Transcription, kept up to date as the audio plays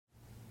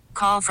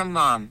call from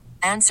mom.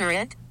 Answer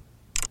it.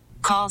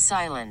 Call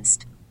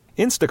silenced.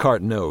 Instacart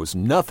knows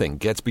nothing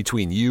gets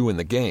between you and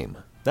the game.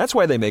 That's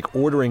why they make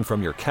ordering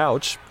from your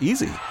couch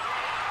easy.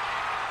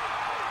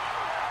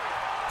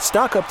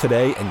 Stock up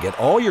today and get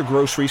all your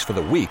groceries for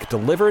the week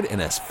delivered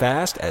in as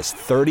fast as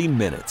 30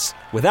 minutes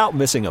without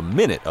missing a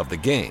minute of the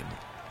game.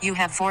 You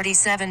have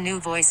 47 new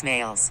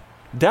voicemails.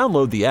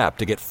 Download the app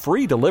to get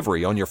free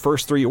delivery on your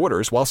first 3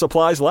 orders while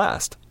supplies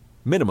last.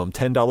 Minimum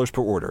 $10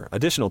 per order.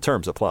 Additional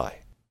terms apply.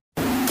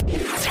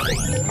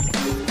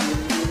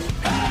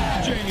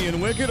 Jamie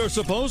and Wicket are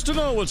supposed to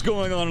know what's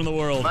going on in the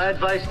world. My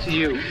advice to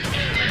you,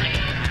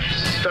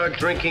 start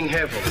drinking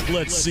heavily.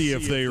 Let's see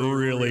if they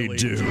really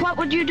do. What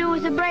would you do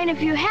with a brain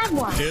if you had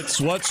one?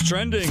 It's What's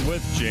Trending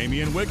with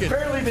Jamie and Wicket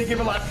Apparently they give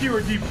a lot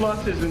fewer D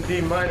pluses than D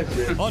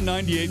minuses. on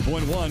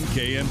 98.1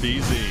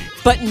 KMBZ.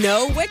 But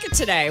no Wicket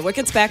today.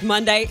 Wicket's back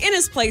Monday. In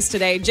his place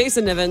today,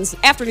 Jason Nivens.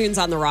 Afternoons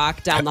on the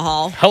Rock down the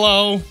hall.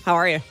 Hello. How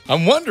are you?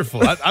 I'm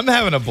wonderful. I'm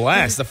having a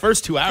blast. The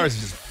first 2 hours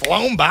have just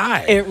flown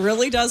by. It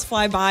really does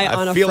fly by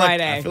on a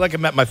Friday. I feel like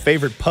I'm at my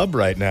favorite pub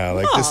right now.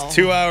 Like Oh. just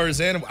 2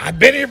 hours in. I've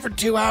been here for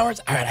 2 hours.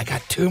 All right, I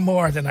got 2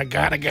 more, then I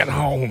got to get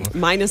home.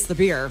 Minus the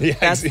beer. Yeah,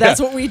 That's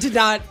what we did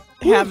not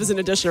have as an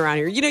addition around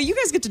here. You know, you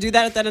guys get to do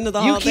that at that end of the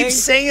You holiday. keep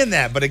saying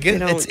that, but again, You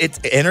don't- it's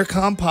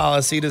intercom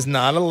policy does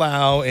not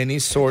allow any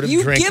sort of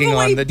You drinking give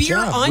away on the beer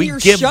job. on your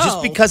show.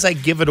 Just because I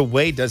give it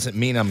away doesn't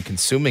mean I'm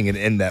consuming it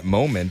in that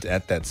moment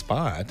at that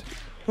spot.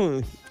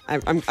 I'm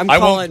I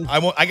calling.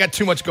 won't. I got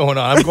too much going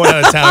on. I'm going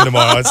out of town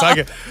tomorrow. It's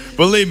like,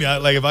 believe me,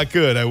 like if I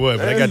could, I would.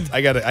 But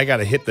I got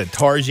to hit the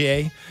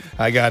Target.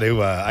 I got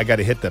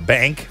to hit the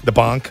bank, the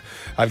bonk.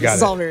 This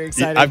is all very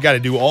exciting. I've got to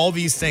do all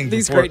these things.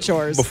 These great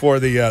chores before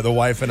the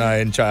wife and I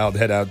and child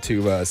head out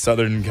to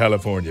Southern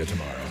California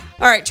tomorrow.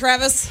 All right,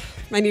 Travis,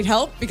 I need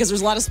help because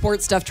there's a lot of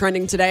sports stuff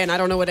trending today, and I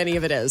don't know what any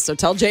of it is. So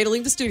tell Jay to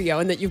leave the studio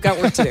and that you've got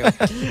work to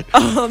do.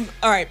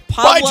 All right,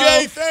 Pablo. Bye,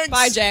 Jay. Thanks.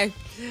 Bye, Jay.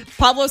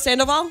 Pablo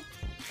Sandoval.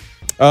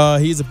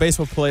 He's a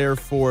baseball player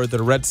for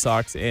the Red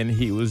Sox, and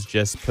he was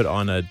just put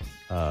on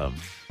a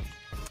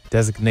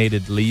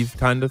designated leave,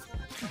 kind of.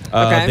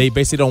 Okay. They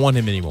basically don't want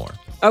him anymore.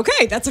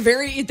 Okay, that's a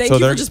very. Thank you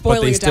for just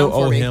boiling but they it still down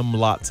for owe me. him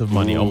lots of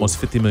money, almost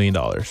 $50 million.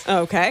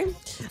 Okay.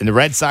 And the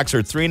Red Sox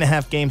are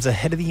 3.5 games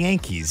ahead of the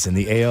Yankees in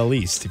the AL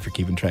East, if you're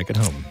keeping track at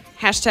home.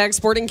 Hashtag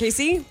Sporting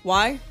KC.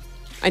 Why?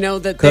 I know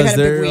that they Because had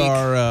a big they week.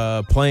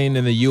 are playing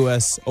in the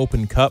U.S.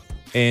 Open Cup,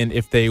 and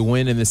if they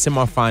win in the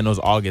semifinals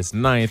August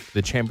 9th,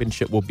 the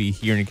championship will be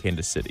here in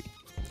Kansas City.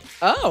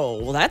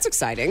 Oh, well, that's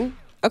exciting.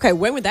 Okay,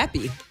 when would that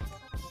be?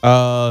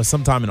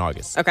 Sometime in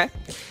August. Okay.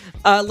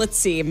 Let's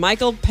see.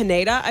 Michael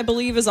Pineda, I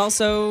believe, is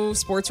also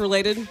sports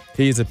related.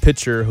 He's a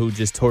pitcher who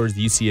just tore his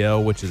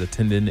UCL, which is a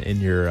tendon in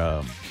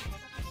your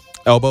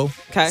elbow.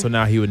 Okay. So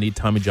now he would need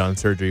Tommy John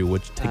surgery,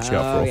 which takes you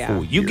out for a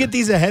full year. You get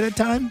these ahead of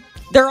time?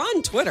 They're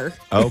on Twitter.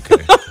 Okay.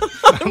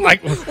 I'm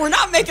like, We're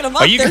not making them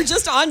up. They're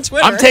just on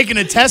Twitter. I'm taking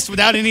a test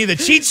without any of the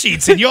cheat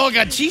sheets, and you all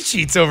got cheat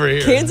sheets over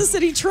here. Kansas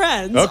City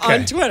Trends Okay.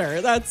 on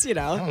Twitter. That's, I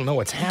don't know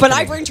what's happening. But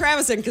I bring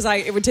Travis in because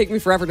it would take me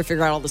forever to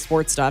figure out all the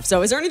sports stuff.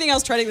 So is there anything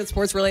else trending that's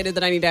sports related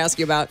that I need to ask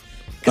you about?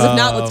 Because if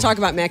not, let's talk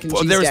about mac and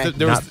cheese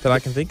day. Not that I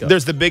can think of.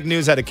 There's the big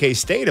news out of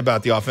K-State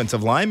about the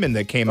offensive lineman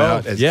that came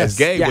out as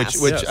gay,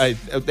 Yes. which Yes.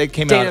 they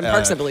came Dana out.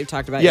 Parks, I believe,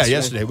 talked about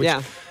yesterday. Which,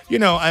 yeah. You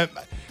know,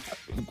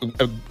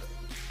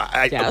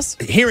 Yes.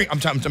 Hearing, I'm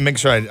trying to make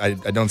sure I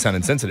don't sound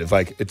insensitive.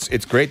 Like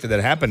it's great that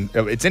happened.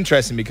 It's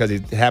interesting because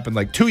it happened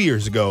like 2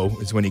 years ago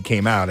is when he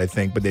came out, I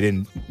think, but they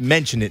didn't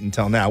mention it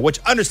until now, which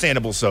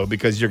understandable so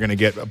because you're going to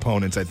get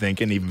opponents, I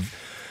think, and even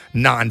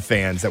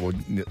non-fans that would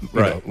you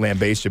know,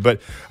 lambaste you. But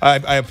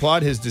I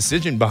applaud his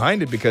decision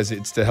behind it because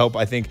it's to help,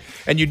 I think,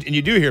 and you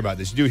do hear about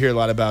this. You do hear a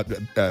lot about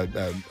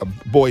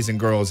boys and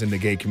girls in the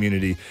gay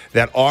community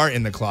that are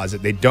in the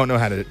closet. They don't know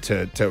how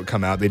to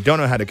come out. They don't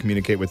know how to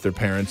communicate with their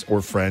parents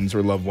or friends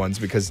or loved ones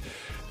because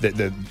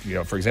the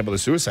for example, the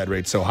suicide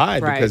rate's so high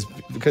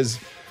because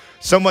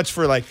so much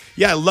for like,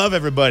 yeah, I love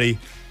everybody,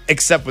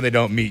 except when they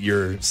don't meet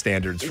your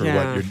standards for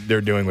what they're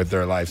doing with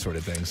their life sort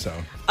of thing. So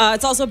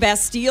it's also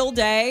Bastille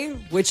Day,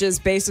 which is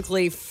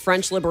basically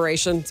French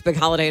liberation. It's a big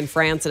holiday in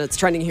France, and it's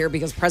trending here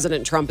because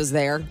President Trump is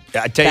there.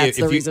 I tell That's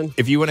you, the reason.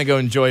 if you want to go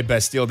enjoy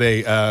Bastille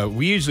Day,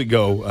 we usually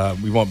go.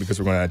 We won't because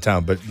we're going out of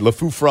town. But Le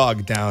Fou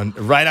Frog down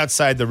right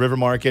outside the River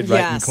Market,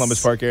 right in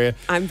Columbus Park area.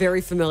 I'm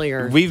very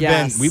familiar. We've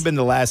been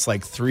the last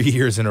like 3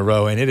 years in a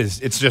row, and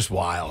it's just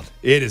wild.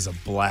 It is a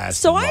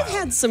blast. So I've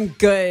had some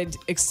good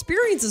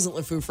experiences at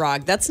Le Fou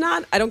Frog. That's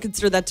not. I don't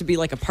consider that to be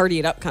like a party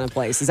it up kind of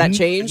place. Has that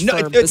changed? No,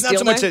 for it's not Bastille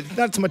so much. Day?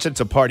 Not so much.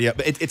 It's a party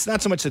up. It's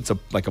not so much. It's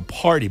like a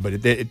party, but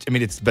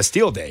it's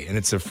Bastille Day, and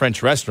it's a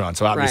French restaurant,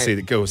 so obviously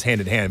it goes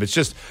hand in hand. It's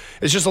just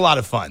a lot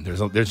of fun.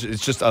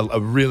 It's just a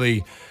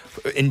really.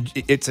 And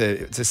it's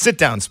a sit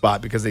down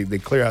spot because they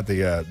clear out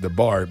the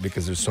bar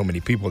because there's so many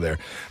people there.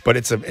 But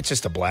it's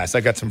just a blast.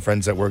 I got some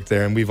friends that work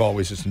there, and we've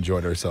always just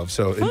enjoyed ourselves.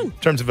 So in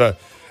terms of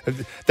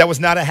that was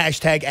not a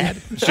hashtag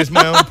ad. It's just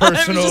my own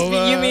personal. It was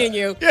just you, me, and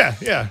you.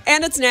 Yeah.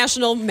 And it's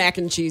National Mac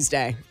and Cheese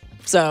Day.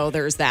 So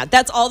there's that.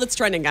 That's all that's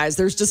trending, guys.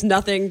 There's just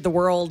nothing. The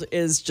world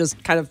is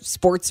just kind of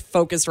sports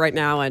focused right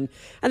now, and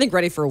I think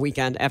ready for a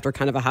weekend after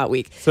kind of a hot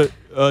week.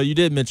 So you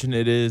did mention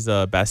it is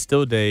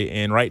Bastille Day,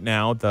 and right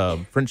now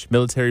the French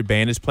military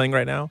band is playing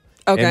right now.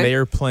 Okay. And they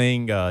are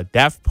playing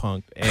Daft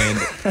Punk, and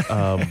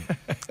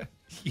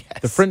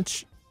the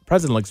French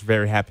president looks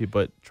very happy,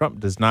 but Trump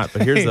does not.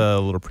 But here's a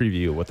little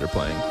preview of what they're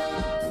playing.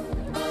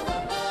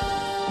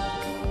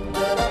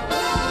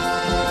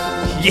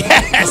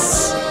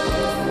 Yes!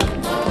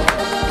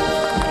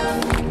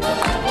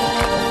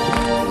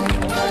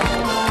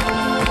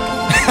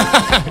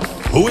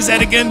 Who is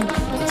that again?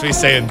 That's what he's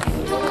saying.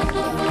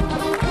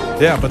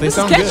 Yeah, but they This is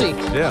sound catchy.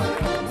 good.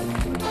 Yeah.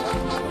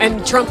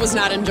 And Trump was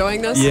not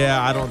enjoying this?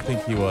 Yeah, I don't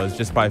think he was,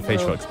 just by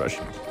facial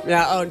expression.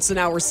 Yeah. Oh, so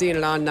now we're seeing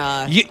it on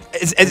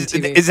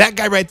Is that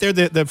guy right there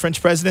the French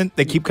president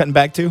they keep cutting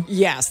back to?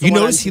 Yes. the You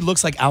one notice on- he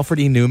looks like Alfred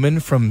E. Newman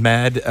from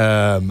Mad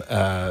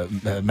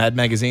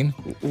Magazine?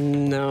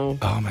 No.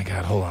 Oh, my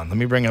God. Hold on. Let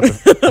me bring up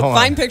the... Hold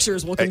Find on.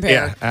 pictures. We'll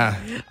compare.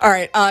 Yeah. All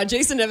right.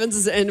 Jason Evans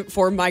is in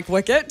for Mike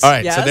Wickett. All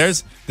right. Yes.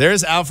 So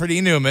there's Alfred E.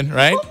 Newman,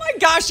 right? Oh, my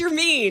gosh. You're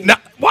mean. No,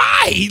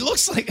 why? He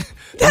looks like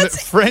the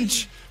That's-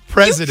 French You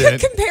president.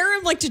 could compare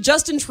him like to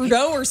Justin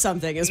Trudeau or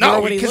something. Is No,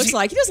 more what he because looks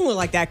like. He doesn't look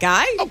like that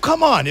guy. Oh,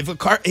 come on. If a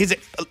car,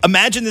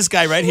 imagine this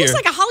guy right He here. looks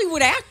like a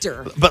Hollywood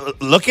actor.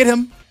 But look at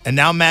him. And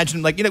now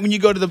imagine, like, when you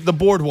go to the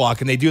boardwalk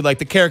and they do, like,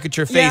 the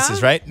caricature faces,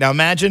 Yeah. right? Now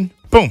imagine,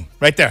 boom,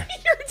 right there.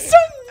 You're so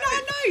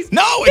not nice.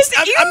 No, His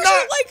I'm ears not.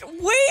 are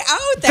like way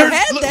out. The There-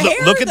 head, look, the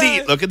hair.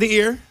 look at the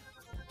ear.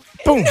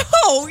 Boom.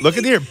 No. Look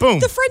at the ear.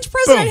 Boom. The French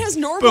president Boom. has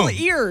normal Boom.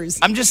 ears.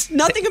 I'm just...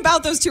 Nothing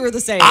about those two are the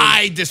same.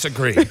 I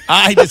disagree. Can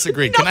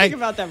Nothing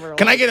about that, Merle.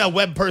 Can I get a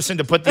web person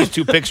to put these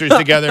two pictures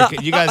together?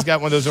 You guys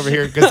got one of those over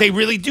here? Because they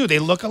really do. They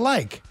look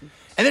alike.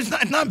 And it's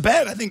not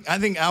bad. I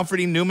think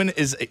Alfred E. Newman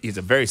he's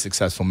a very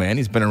successful man.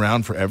 He's been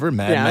around forever.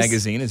 Mad Yes.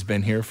 Magazine has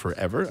been here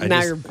forever.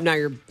 now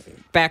you're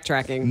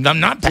backtracking. I'm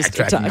not Just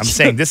a backtracking. touch. I'm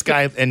saying this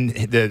guy and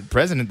the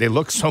president, they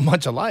look so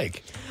much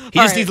alike. He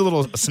All just right. needs a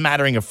little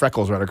smattering of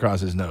freckles right across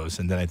his nose.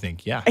 And then I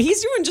think, yeah.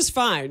 He's doing just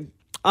fine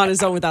on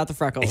his own without the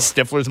freckles. He's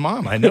Stifler's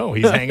mom. I know.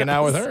 He's hanging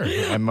out with her.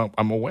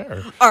 I'm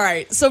aware. All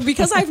right. So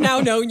because I've now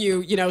known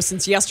you,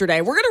 since yesterday,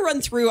 we're going to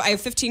run through. I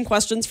have 15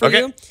 questions for Okay.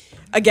 you.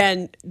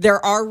 Again,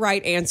 there are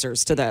right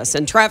answers to this,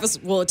 and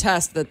Travis will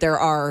attest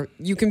that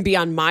you can be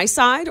on my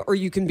side or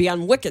you can be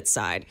on Wickett's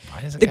side.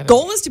 does it The gotta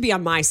goal is to be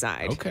on my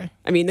side. Okay.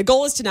 I mean, the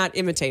goal is to not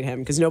imitate him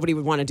because nobody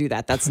would want to do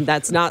that. That's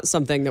not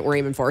something that we're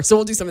aiming for. So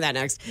we'll do some of that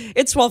next.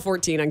 It's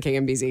 12:14 on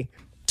KMBZ.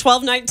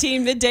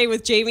 12:19 midday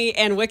with Jamie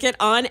and Wickett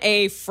on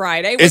a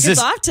Friday. Wickett's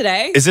off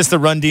today. Is this the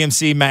Run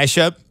DMC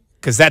mashup?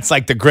 Because that's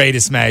like the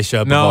greatest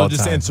mashup of No, all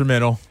just time.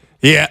 instrumental.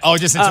 Yeah. Oh,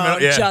 just instrumental.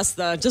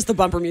 Yeah. Just the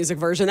bumper music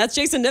version. That's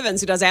Jason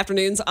Nivens, who does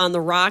afternoons on the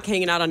Rock,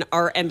 hanging out on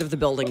our end of the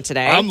building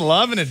today. I'm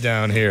loving it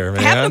down here,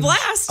 man. Having a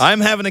blast. I'm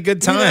having a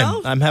good time.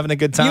 You know? I'm having a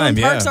good you time. and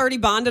Parks yeah. already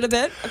bonded a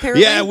bit,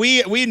 apparently. Yeah,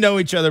 we know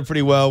each other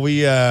pretty well.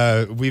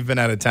 We've been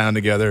out of town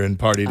together and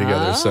party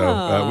together,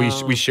 so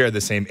we share the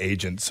same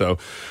agent. So,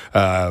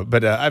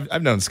 but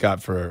I've known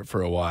Scott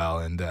for a while,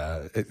 and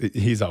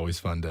he's always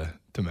fun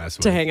to mess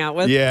with, to hang out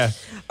with. Yeah.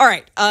 All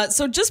right.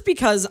 So just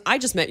because I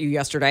just met you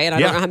yesterday, and I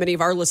Yeah. don't know how many of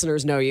our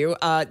listeners know you,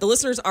 the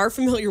listeners are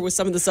familiar with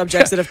some of the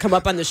subjects that have come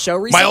up on the show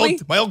recently.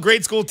 My old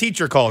grade school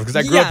teacher called because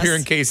I grew up Yes. here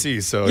in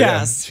KC, so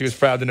Yes. yeah, she was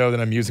proud to know that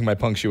I'm using my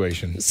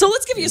punctuation. So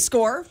let's give you a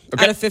score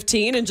Okay. out of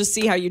 15 and just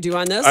see how you do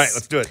on this. All right,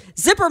 let's do it.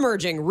 Zipper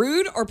merging,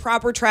 rude or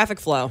proper traffic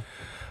flow?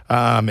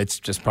 It's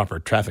just proper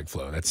traffic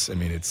flow. It's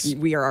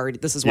We are already.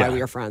 This is why Yeah.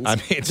 we are friends. I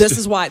mean, it's this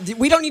just- is why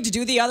we don't need to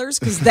do the others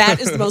because that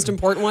is the most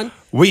important one.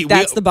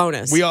 That's the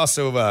bonus. We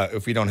also,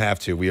 if we don't have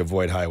to, we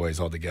avoid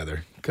highways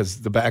altogether because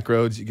the back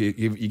roads you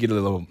get a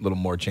little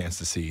more chance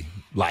to see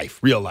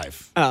real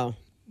life. Oh,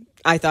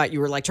 I thought you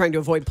were like trying to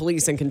avoid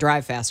police and can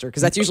drive faster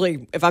because that's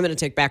usually if I'm going to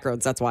take back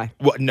roads. That's why.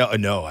 Well,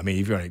 no. I mean,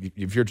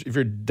 if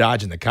you're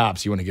dodging the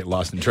cops, you want to get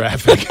lost in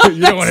traffic. You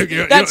don't want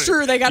to. That's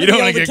true. They gotta You don't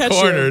be want able to to get catch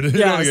you. cornered. You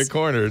don't want to Yes. get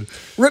cornered.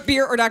 Root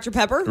beer or Dr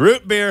Pepper?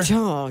 Root beer.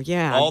 Oh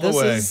yeah, All the this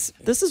way. is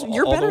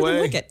you're All the better than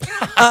way. Wicket.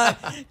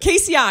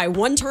 KCI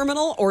one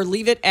terminal or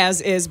leave it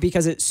as is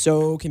because it's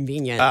so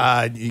convenient.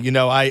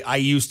 I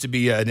used to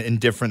be an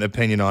indifferent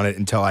opinion on it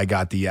until I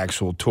got the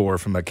actual tour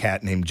from a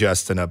cat named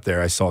Justin up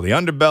there. I saw the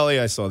underbelly,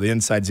 I saw the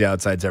insides, the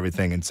outsides,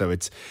 everything, and so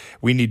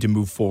we need to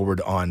move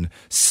forward on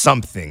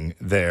something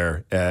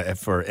there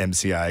for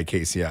MCI,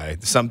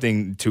 KCI,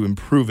 something to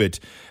improve it.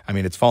 I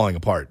mean, it's falling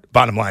apart.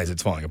 Bottom line is,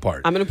 it's falling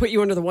apart. I'm going to put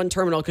you under the one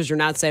terminal because you're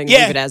not saying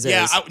leave it as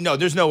is. No,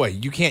 there's no way.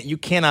 You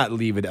cannot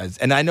leave it as.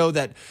 And I know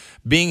that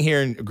being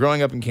here and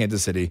growing up in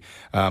Kansas City,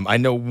 I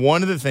know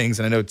one of the things,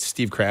 and I know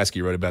Steve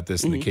Kraske wrote about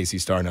this in the KC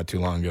Star not too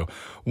long ago.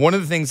 One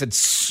of the things that's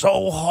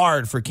so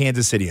hard for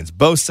Kansas Cityans,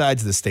 both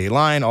sides of the state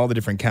line, all the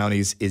different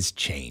counties, is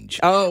change.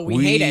 Oh,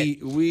 we hate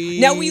it.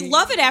 Now, we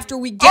love it after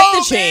we get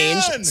the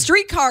change. man!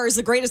 Streetcar is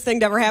the greatest thing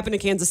to ever happen to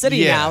Kansas City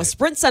Yeah. now.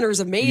 Sprint Center is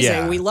amazing.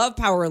 Yeah. We love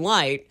Power and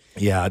Light.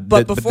 Yeah,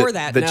 But before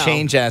that, the no.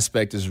 change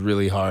aspect is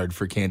really hard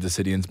for Kansas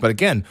Cityans. But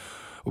again,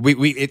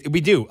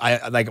 We do.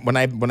 I like when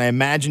I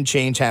imagine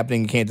change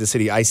happening in Kansas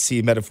City, I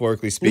see,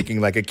 metaphorically speaking,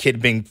 like a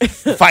kid being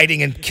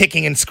fighting and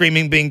kicking and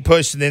screaming, being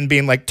pushed, and then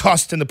being like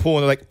tossed in the pool,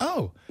 and they're like,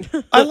 "Oh,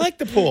 I like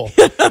the pool.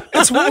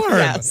 It's warm.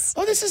 Yes.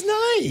 Oh, this is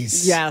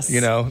nice." Yes.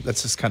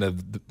 That's just kind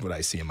of what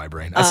I see in my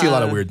brain. I see a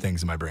lot of weird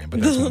things in my brain,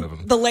 but that's one of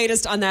them. The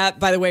latest on that,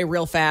 by the way,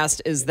 real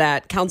fast, is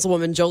that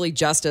Councilwoman Jolie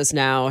Justice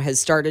now has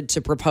started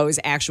to propose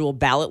actual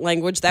ballot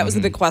language. That was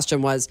the big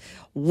question: was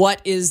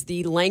what is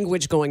the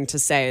language going to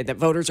say that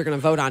voters are going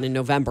to vote on in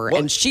November?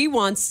 And she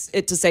wants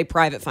it to say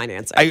private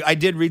financing. I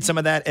did read some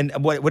of that, and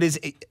what is,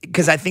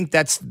 because I think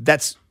that's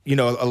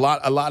a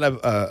lot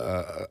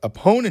of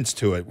opponents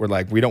to it were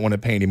like, we don't want to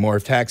pay any more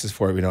taxes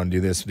for it, we don't do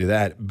this, do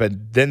that,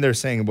 but then they're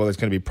saying, well, it's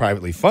going to be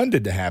privately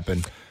funded to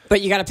happen.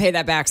 But you got to pay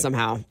that back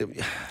somehow.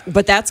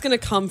 But that's going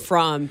to come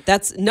from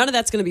none of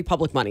that's going to be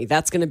public money.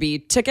 That's going to be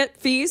ticket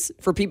fees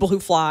for people who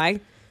fly.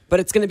 But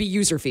it's going to be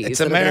user fees. It's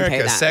that America. Are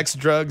gonna pay that. Sex,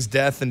 drugs,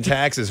 death, and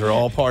taxes are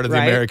all part of the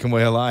Right? American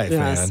way of life,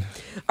 Yes. man.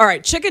 All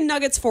right, chicken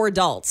nuggets for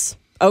adults.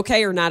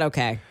 Okay or not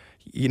okay?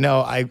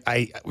 I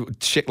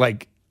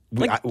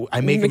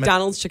make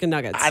McDonald's chicken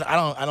nuggets.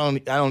 I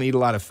don't eat a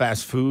lot of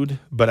fast food,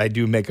 but I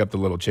do make up the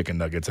little chicken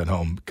nuggets at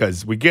home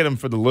because we get them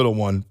for the little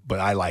one, but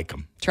I like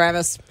them.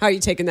 Travis, how are you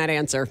taking that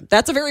answer?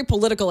 That's a very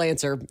political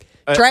answer.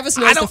 Travis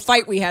knows the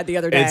fight we had the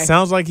other day. It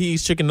sounds like he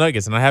eats chicken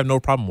nuggets, and I have no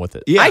problem with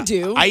it. Yeah, I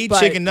do. I eat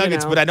but, chicken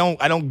nuggets, you know. but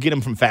I don't get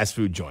them from fast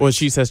food joints. Well,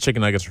 she says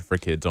chicken nuggets are for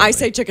kids only. I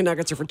say chicken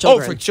nuggets are for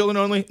children. Oh, for children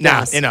only?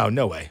 Yes.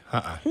 No way.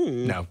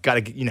 No,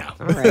 gotta get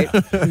All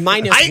right.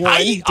 Minus one.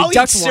 I'll eat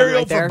Deduct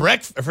cereal one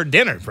right for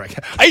dinner.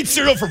 I eat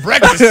cereal for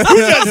breakfast. Who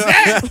does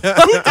that?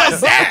 Who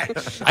does that?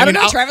 I don't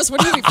know, Travis. What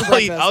do you eat for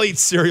breakfast? I'll eat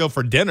cereal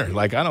for dinner.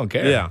 Like, I don't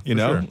care. Yeah, you for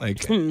know, sure.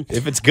 like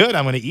if it's good,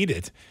 I'm going to eat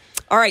it.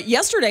 All right.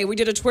 Yesterday, we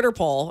did a Twitter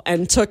poll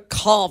and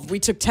we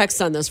took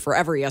texts on this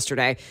forever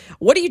yesterday.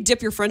 What do you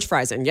dip your French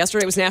fries in?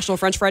 Yesterday was National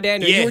French Fry Day. I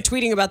know you were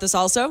tweeting about this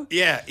also.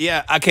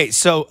 Yeah. Okay,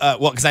 so,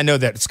 because I know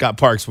that Scott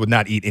Parks would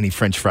not eat any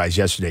French fries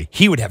yesterday.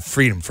 He would have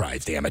freedom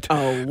fries, damn it.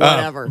 Oh,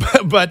 whatever.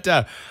 But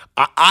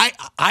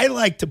I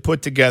like to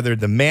put together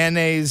the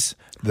mayonnaise,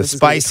 the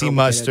spicy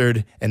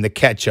mustard, and the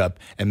ketchup,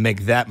 and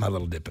make that my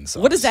little dipping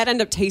sauce. What does that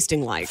end up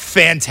tasting like?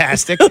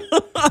 Fantastic.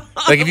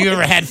 Like, have you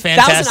ever had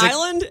Fantastic? Thousand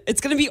Island?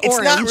 It's going to be orange.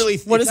 It's not really.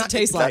 What does it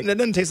taste like? It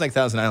doesn't taste like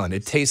Thousand Island.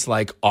 It tastes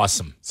like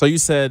awesome. So you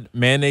said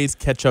mayonnaise,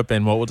 ketchup,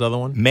 and what was the other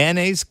one?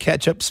 Mayonnaise,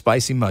 ketchup,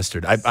 spicy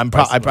mustard. I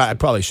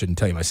probably shouldn't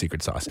tell you my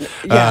secret sauce.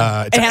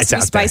 Yeah. It has to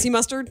be out spicy there.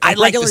 mustard? I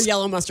like regular this-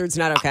 yellow mustard's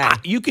not okay.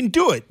 You can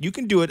do it.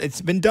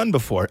 It's been done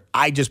before.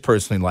 I just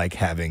personally like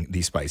having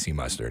the spicy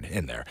mustard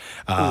in there.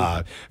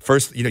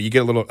 First, you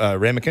get a little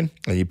ramekin,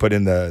 and you put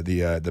in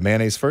the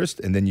mayonnaise first,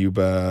 and then you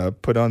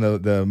put on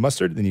the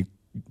mustard, then you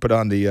put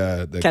on the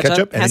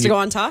ketchup. And has then to go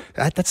on top?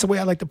 That's the way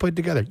I like to put it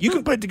together. You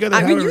can put it together. I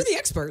mean, however- you're the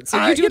expert,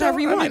 so you do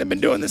whatever you want. I've been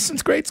doing this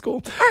since grade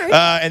school. All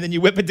right. And then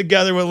you whip it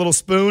together with a little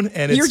spoon,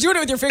 and You're doing it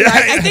with your finger.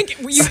 I think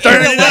you in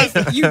Stirring real it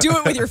life, you do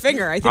it with your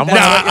finger. I think I'm that's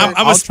gonna- what you're-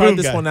 I'm a I'll spoon try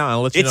this guy. one out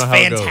and let you It's know how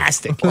it goes.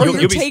 fantastic. Or you're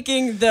You'll be-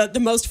 taking the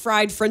most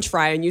fried French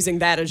fry and using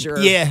that as your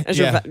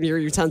your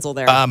utensil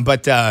there. And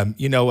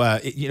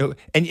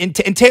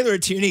tailor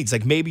it to your needs.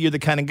 Like, maybe you're the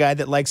kind of guy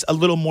that likes a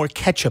little more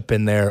ketchup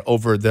in there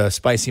over the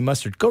spicy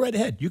mustard. Go right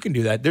ahead. You can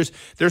do that.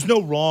 There's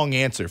no wrong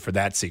answer for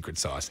that secret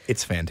sauce.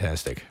 It's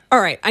fantastic. All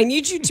right, I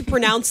need you to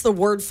pronounce the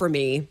word for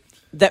me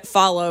that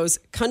follows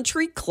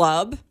country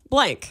club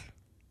blank.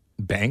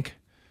 Bank.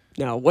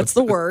 No, what's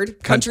the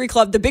word? Country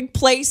club, the big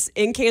place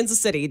in Kansas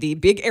City, the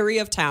big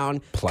area of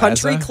town. Plaza?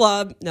 Country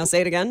club. Now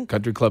say it again.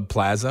 Country Club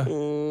Plaza?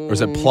 Or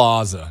is it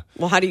Plaza?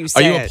 Well, how do you Are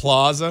say you it? a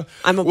plaza?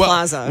 I'm a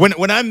plaza.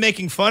 When I'm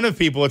making fun of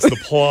people, it's the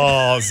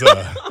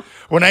plaza.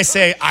 When I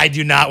say I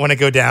do not want to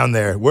go down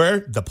there, we're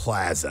the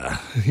plaza.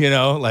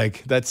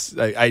 That's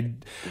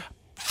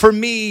for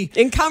me.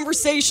 In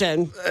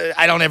conversation.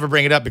 I don't ever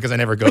bring it up because I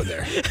never go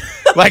there.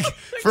 Like,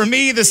 for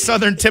me, the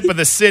southern tip of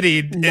the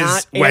city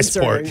Not is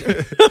Westport.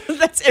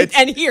 That's it.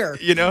 And here,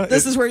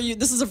 this is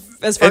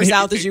as far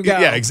south as you go.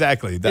 Yeah,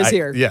 exactly.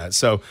 Here. Yeah.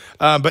 So,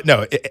 but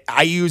no,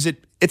 I use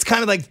it. It's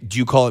kind of like, do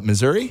you call it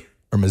Missouri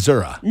or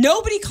Missouri?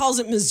 Nobody calls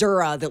it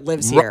Missouri that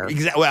lives here.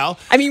 Well,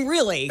 I mean,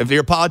 really. if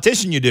you're a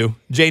politician, you do.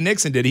 Jay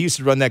Nixon did. He used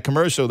to run that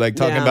commercial, like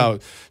talking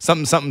about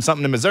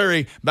something in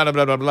Missouri, blah, blah,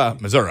 blah, blah, blah,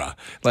 Missouri.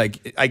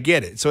 Like, I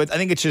get it. So I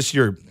think it's just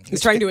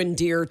He's trying to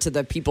endear to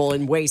the people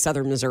in way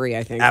southern Missouri,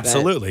 I think.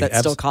 Absolutely. That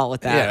still call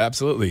it that. Yeah,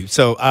 absolutely.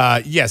 So,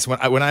 yes,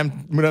 when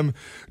I'm,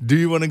 do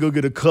you want to go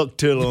get a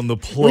cocktail on the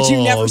plaza? Which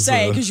you never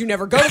say because you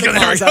never go to the I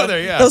never plaza. go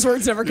there, yeah. Those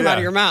words never come out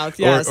of your mouth.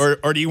 Yes.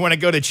 Or do you want to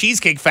go to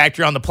Cheesecake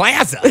Factory on the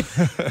plaza?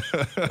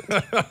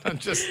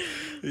 Just.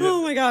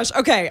 Oh my gosh.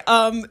 Okay.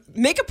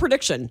 Make a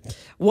prediction.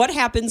 What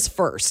happens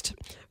first?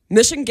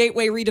 Mission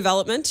Gateway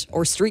redevelopment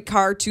or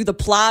streetcar to the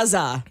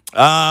plaza?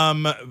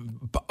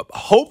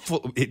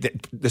 Hopefully,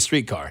 the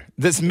streetcar.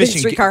 This Mission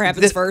Streetcar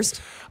happens first?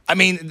 I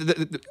mean,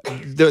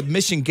 the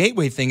Mission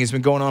Gateway thing has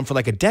been going on for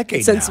like a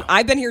decade Since now.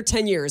 I've been here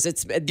 10 years.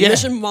 The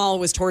Mission Mall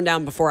was torn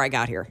down before I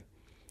got here.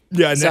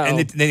 Yeah, So- and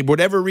they,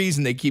 whatever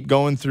reason, they keep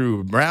going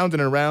through round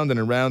and around and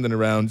around and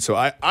around. So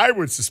I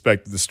would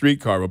suspect that the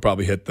streetcar will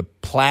probably hit the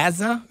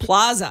plaza.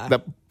 Plaza. The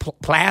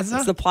plaza?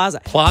 It's the plaza.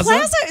 Plaza?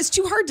 Plaza is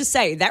too hard to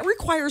say. That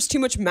requires too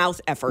much mouth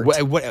effort.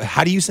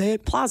 How do you say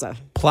it? Plaza.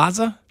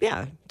 Plaza?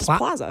 Yeah. Just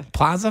plaza.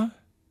 Plaza?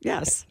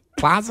 Yes.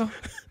 Plaza?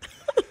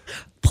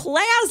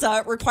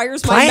 Plaza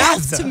requires my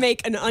mouth to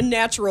make an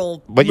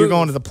unnatural But you're move.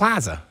 going to the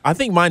plaza. I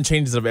think mine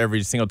changes up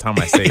every single time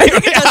I say I think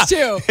it. it does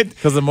too.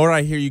 Because the more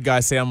I hear you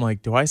guys say, I'm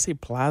like, do I say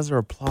plaza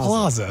or plaza?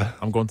 Plaza.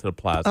 I'm going to the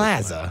plaza.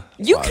 Plaza.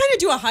 You kind of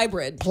do a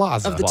hybrid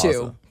Plaza. of the Plaza.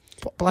 two.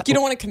 You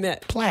don't want to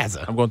commit.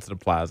 Plaza. I'm going to the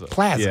plaza.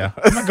 Plaza. Yeah.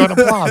 I'm not going to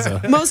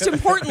plaza. Most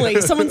importantly,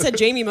 someone said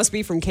Jamie must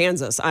be from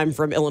Kansas. I'm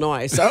from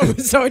Illinois, so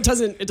it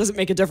doesn't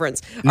make a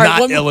difference. All right, Not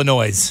one more-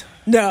 Illinois.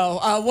 No,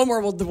 one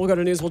more. We'll go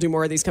to news. We'll do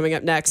more of these coming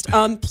up next.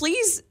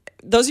 Please,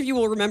 those of you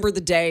will remember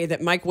the day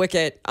that Mike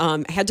Wickett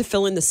had to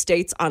fill in the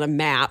states on a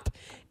map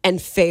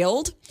and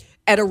failed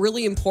at a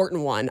really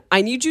important one.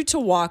 I need you to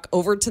walk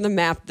over to the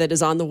map that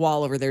is on the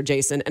wall over there,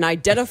 Jason, and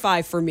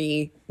identify for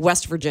me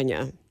West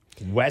Virginia.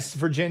 West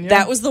Virginia?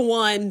 That was the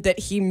one that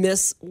he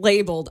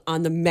mislabeled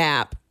on the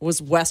map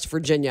was West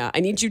Virginia.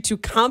 I need you to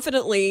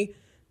confidently,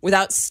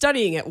 without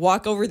studying it,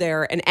 walk over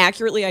there and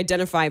accurately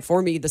identify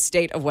for me the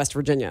state of West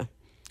Virginia.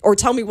 Or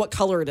tell me what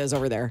color it is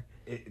over there.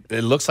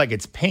 It looks like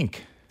it's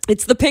pink.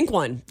 It's the pink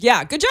one.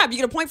 Yeah, good job. You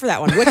get a point for that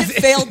one. Wickett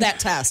failed that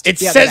test. It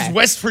the other says day.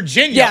 West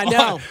Virginia. Yeah,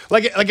 no.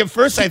 Like at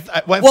first,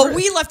 Well,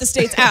 we left the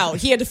states out.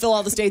 He had to fill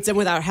all the states in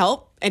without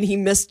help, and he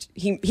missed.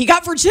 He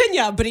got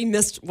Virginia, but he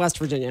missed West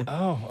Virginia.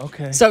 Oh,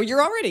 okay. So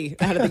you're already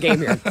ahead of the game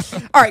here.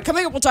 All right,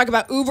 coming up, we'll talk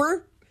about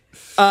Uber,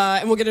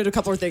 and we'll get into a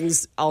couple of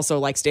things also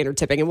like standard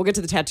tipping, and we'll get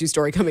to the tattoo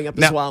story coming up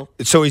as well.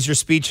 So is your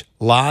speech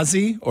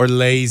lazy or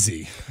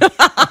lazy?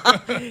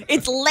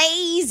 It's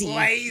lazy.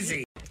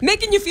 Lazy.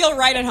 Making you feel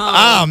right at home.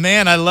 Oh,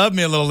 man, I love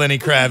me a little Lenny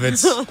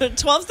Kravitz.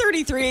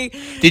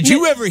 12:33. Did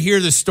you ever hear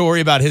the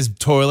story about his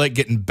toilet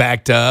getting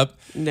backed up?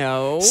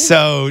 No.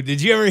 So,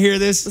 did you ever hear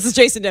this? This is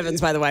Jason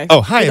Nivens, by the way.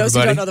 Oh, hi, For those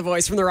everybody. who don't know the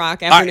voice from The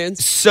Rock All right,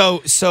 Afternoons.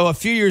 so a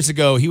few years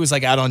ago, he was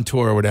like out on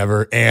tour or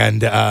whatever,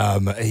 and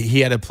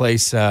he had a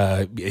place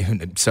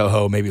in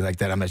Soho, maybe like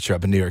that. I'm not sure,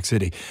 up in New York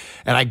City,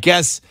 and I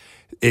guess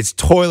its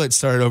toilet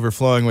started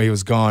overflowing when he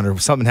was gone, or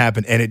something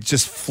happened, and it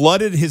just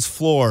flooded his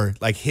floor,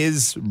 like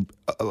his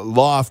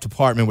loft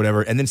apartment,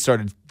 whatever, and then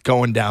started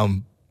going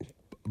down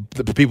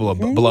the people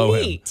below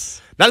him.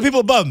 Neat. Not the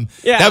people above him.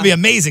 Yeah. That would be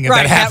amazing if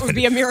Right, that that happened. would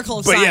be a miracle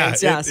of but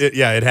science, yeah, yes.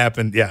 it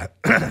happened. Yeah,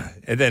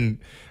 and then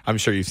I'm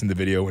sure you've seen the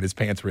video when his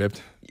pants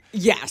ripped.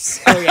 Yes.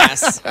 Oh,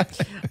 yes.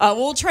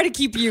 We'll try to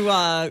keep you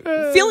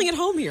feeling at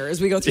home here as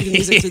we go through the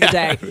music through the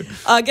day.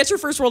 Get your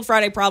First World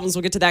Friday problems.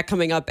 We'll get to that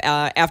coming up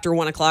after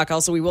 1 o'clock.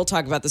 Also, we will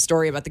talk about the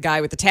story about the guy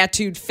with the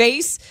tattooed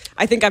face.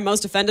 I think I'm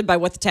most offended by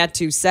what the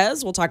tattoo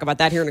says. We'll talk about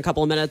that here in a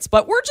couple of minutes.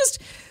 But we're just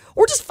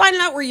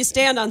finding out where you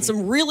stand on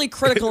some really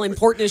critical,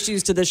 important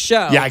issues to this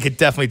show. Yeah, I could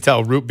definitely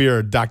tell root beer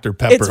or Dr.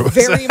 Pepper. It's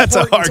very That's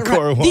important. a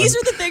hardcore one. These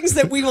are the things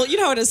that we will. You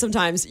know how it is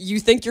sometimes. You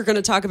think you're going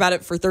to talk about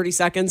it for 30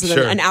 seconds, and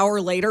Sure. then an hour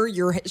later,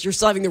 you're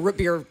still having the root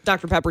beer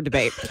Dr. Pepper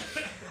debate.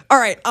 All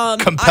right.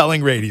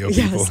 compelling radio,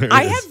 people. Yes, Here it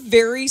I is. have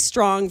very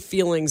strong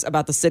feelings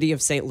about the city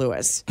of St.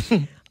 Louis.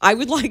 I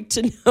would like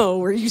to know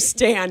where you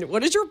stand.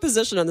 What is your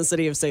position on the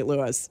city of St.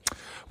 Louis?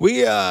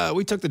 We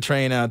took the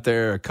train out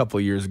there a couple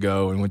of years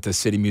ago and went to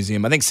City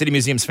Museum. I think City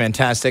Museum's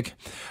fantastic.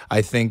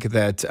 I think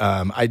that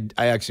I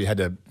actually had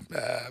to.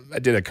 I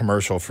did a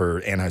commercial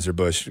for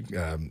Anheuser-Busch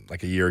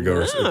like a year ago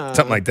or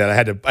something like that.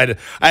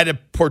 I had to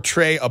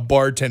portray a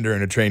bartender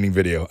in a training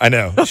video. I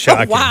know,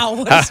 shocking. Wow,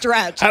 what a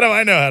stretch. How do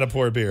I know how to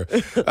pour beer?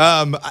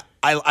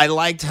 I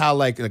liked how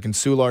like in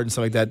Soulard and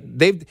stuff like that.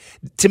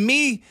 To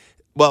me,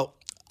 well,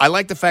 I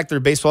like the fact there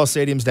are baseball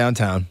stadiums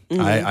downtown.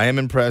 Mm-hmm. I am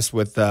impressed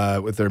with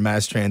their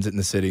mass transit in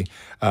the city.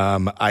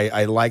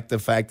 I like the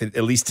fact that,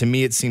 at least to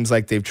me, it seems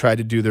like they've tried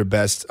to do their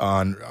best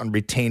on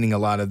retaining a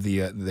lot of the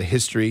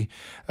history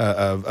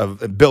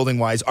of building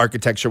wise,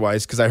 architecture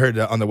wise. Because I heard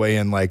on the way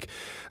in, like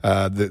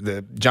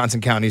the Johnson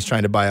County is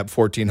trying to buy up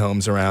 14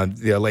 homes around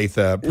the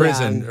Olathe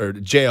prison or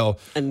jail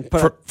And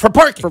for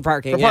parking. For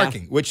parking, yeah.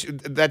 Which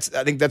I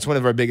think that's one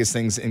of our biggest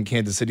things in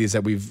Kansas City is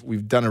that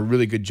we've done a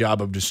really good job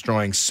of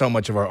destroying so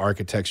much of our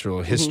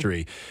architectural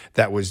history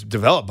that was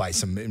developed by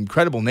some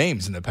incredible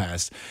names in the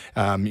past.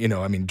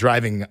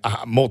 Driving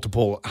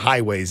multiple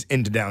highways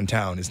into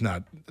downtown is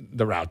not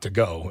the route to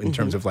go in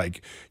terms of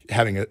like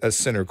having a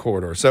center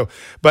corridor. So,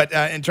 but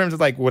in terms of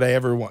like, would I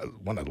ever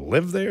want to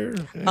live there?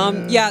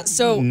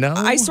 So No.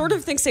 I sort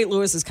of think St.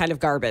 Louis is kind of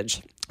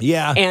garbage.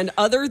 Yeah. And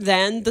other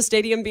than the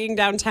stadium being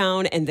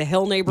downtown and the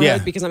Hill neighborhood, Yeah.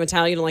 because I'm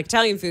Italian and like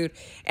Italian food,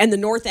 and the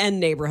North End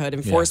neighborhood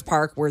in Forest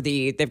Park where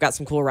they've got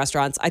some cool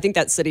restaurants, I think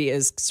that city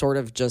is sort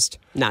of just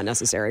not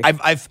necessary.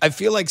 I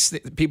feel like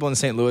people in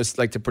St. Louis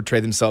like to portray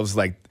themselves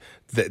like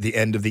the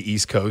end of the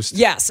East Coast.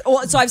 Yes.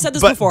 Well, so I've said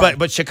this But, before.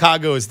 but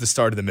Chicago is the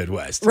start of the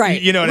Midwest.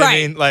 Right, You know what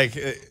right. I mean? Like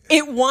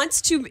It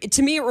wants to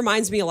me, it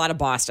reminds me a lot of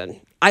Boston.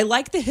 I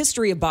like the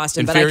history of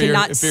Boston, but I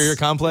cannot... inferior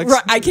complex?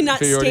 Right, I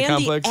cannot Inferiority stand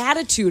complex? the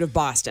attitude of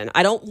Boston.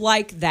 I don't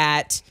like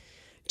that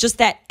just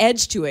that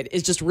edge to it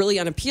is just really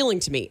unappealing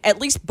to me. At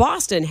least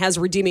Boston has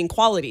redeeming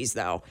qualities,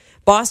 though.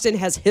 Boston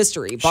has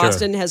history.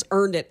 Boston has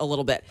earned it a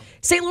little bit.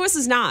 St. Louis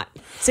is not.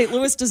 St.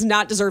 Louis does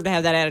not deserve to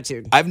have that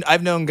attitude.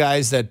 I've known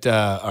guys that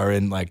are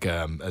in like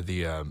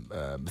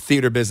the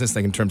theater business,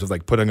 like in terms of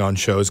like putting on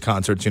shows,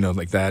 concerts,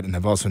 like that. And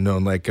I've also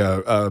known like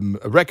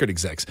record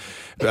execs,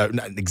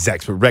 not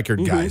execs, but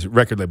record guys,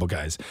 record label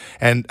guys.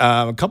 And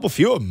a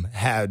few of them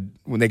had,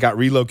 when they got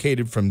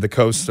relocated from the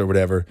coast or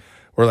whatever,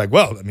 were like,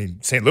 well, I mean,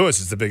 St. Louis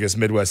is the biggest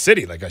Midwest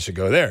city. Like, I should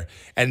go there.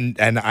 And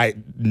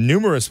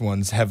numerous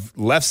ones have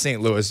left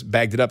St. Louis,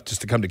 bagged it up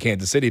just to come to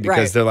Kansas City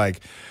because they're like,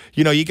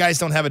 you guys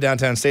don't have a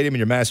downtown stadium and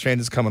your mass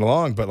transit is coming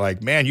along, but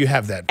like, man, you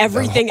have that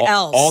everything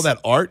else, all that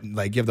art.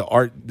 Like, you have the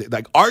art.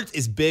 Like, art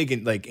is big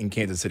in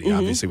Kansas City,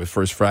 obviously, with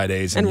First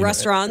Fridays and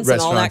restaurants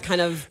and all that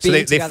kind of. So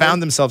they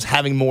found themselves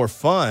having more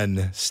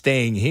fun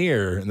staying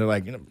here, and they're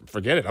like,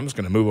 forget it. I'm just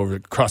going to move over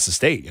across the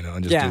state,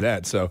 and just do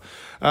that. So,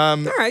 all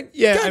right,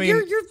 yeah. Good. I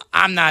mean,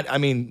 I'm not. I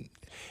mean.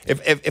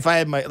 If I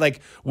had my,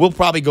 like, we'll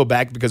probably go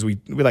back because we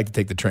like to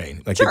take the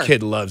train. Like, the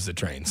kid loves the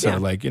train. So,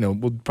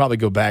 we'll probably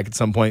go back at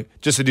some point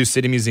just to do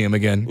City Museum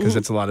again because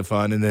it's a lot of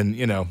fun. And then,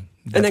 and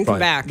then come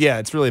back. Yeah,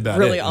 it's really about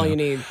really it. all you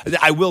need.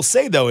 I will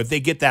say, though, if they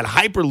get that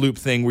Hyperloop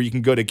thing where you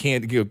can go to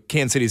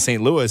Kansas City,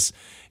 St. Louis,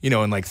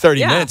 in like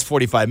 30 minutes,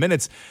 45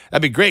 minutes,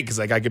 that'd be great because,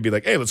 like, I could be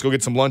like, hey, let's go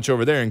get some lunch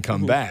over there and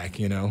come back,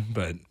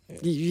 but...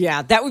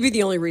 Yeah, that would be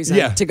the only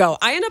reason to go.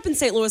 I end up in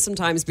St. Louis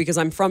sometimes because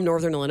I'm from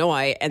Northern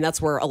Illinois, and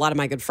that's where a lot of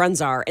my good friends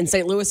are. And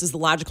St. Louis is the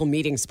logical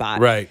meeting spot.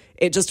 Right.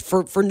 It just,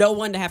 for no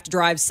one to have to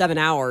drive 7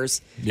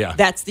 hours,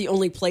 that's the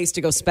only place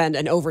to go spend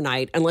an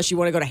overnight, unless you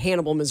want to go to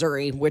Hannibal,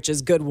 Missouri, which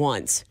is good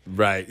once.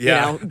 Right,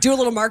 yeah. Do a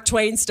little Mark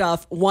Twain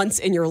stuff once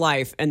in your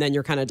life, and then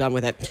you're kind of done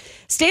with it.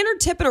 Standard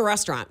tip in a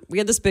restaurant. We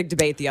had this big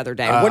debate the other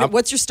day.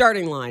 What's your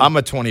starting line? I'm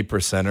a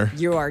 20%er.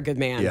 You are a good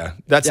man. Yeah.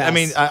 That's. Yes. I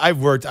mean, I've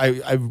worked,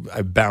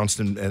 I've bounced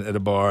at a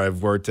bar.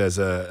 I've worked as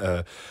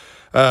a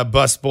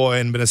busboy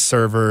and been a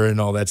server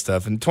and all that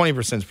stuff. And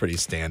 20% is pretty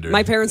standard.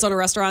 My parents own a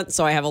restaurant,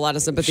 so I have a lot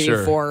of sympathy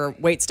for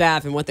wait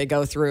staff and what they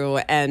go through.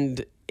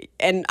 And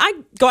I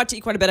go out to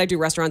eat quite a bit. I do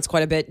restaurants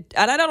quite a bit.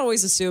 And I don't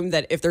always assume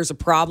that if there's a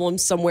problem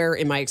somewhere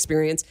in my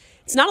experience,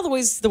 it's not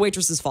always the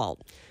waitress's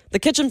fault. The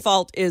kitchen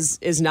fault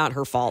is not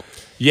her fault.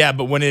 Yeah,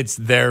 but when it's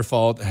their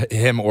fault,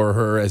 him or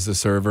her as the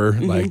server,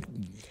 like...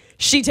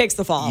 She takes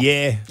the fall.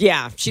 Yeah.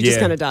 Yeah, she just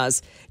kind of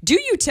does. Do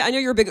you I know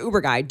you're a big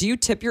Uber guy. Do you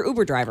tip your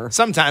Uber driver?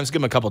 Sometimes,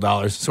 give them a couple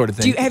dollars sort of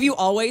thing. Have you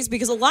always?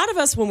 Because a lot of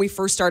us, when we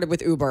first started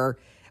with Uber,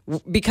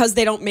 because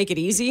they don't make it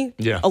easy,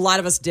 a lot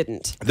of us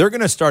didn't. They're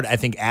going to start, I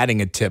think, adding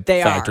a tip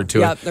factor to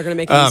it. Yep, they're going to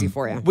make it easy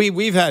for you.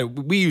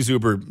 We use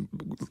Uber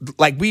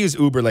like we use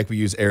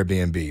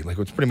Airbnb. Like,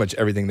 it's pretty much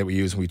everything that we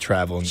use when we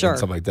travel and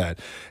stuff like that.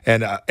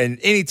 And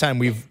anytime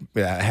we've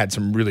had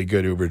some really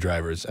good Uber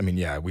drivers, I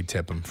mean, we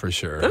tip them for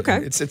sure.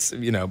 Okay. It's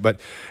but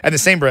at the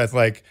same breath,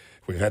 like,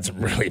 we've had some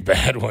really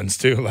bad ones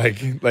too.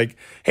 Like,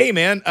 hey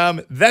man,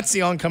 that's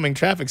the oncoming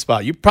traffic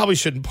spot. You probably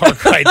shouldn't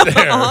park right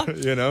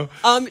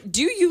there.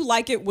 Do you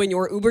like it when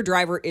your Uber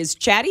driver is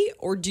chatty,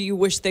 or do you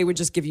wish they would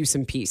just give you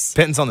some peace?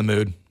 Depends on the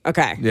mood.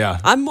 Okay. Yeah.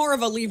 I'm more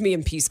of a leave me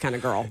in peace kind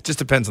of girl. Just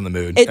depends on the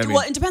mood. It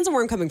depends on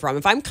where I'm coming from.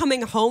 If I'm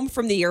coming home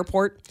from the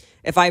airport,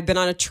 if I've been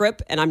on a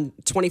trip and I'm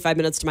 25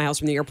 minutes to my house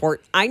from the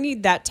airport, I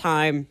need that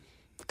time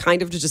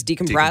kind of to just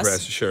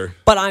decompress. Sure.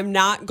 But I'm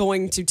not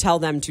going to tell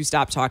them to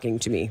stop talking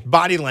to me.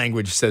 Body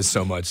language says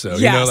so much, though.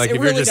 Yes, like it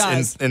if really you're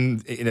just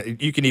does.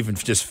 you can even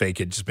just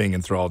fake it, just being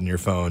enthralled in your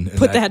phone.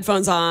 Put the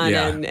headphones on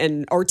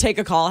and or take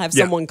a call, have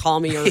someone call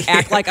me or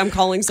act like I'm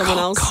calling someone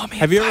else. Call me.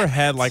 Have you ever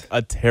had like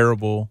a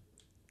terrible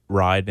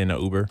ride in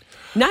an Uber?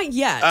 Not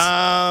yet.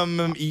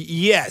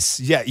 Yes.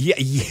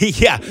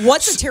 Yeah.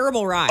 What's a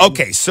terrible ride?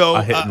 Okay, so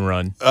a hit and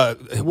run.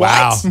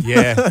 Wow.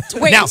 Yeah.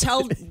 Wait,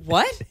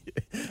 what?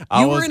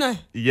 I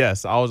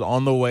was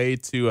on the way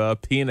to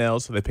P&L,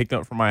 so they picked me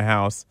up from my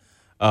house.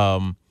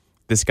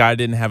 This guy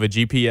didn't have a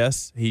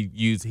GPS.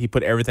 He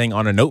put everything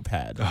on a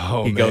notepad.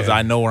 He goes,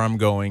 I know where I'm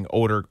going.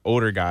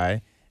 Older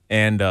guy,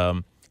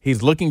 and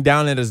he's looking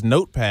down at his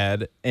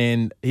notepad,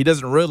 and he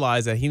doesn't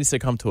realize that he needs to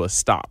come to a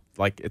stop.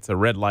 Like, it's a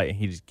red light, and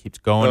he just keeps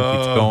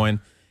going,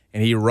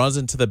 and he runs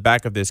into the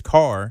back of this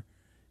car,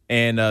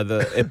 and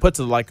it puts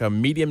a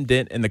medium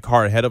dent in the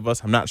car ahead of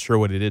us. I'm not sure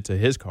what it did to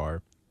his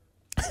car.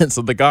 And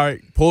so the guy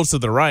pulls to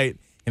the right,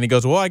 and he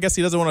goes, well, I guess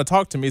he doesn't want to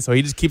talk to me, so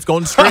he just keeps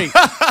going straight.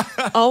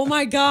 Oh,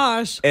 my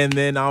gosh. And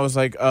then I was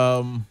like,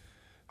 I'm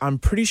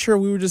pretty sure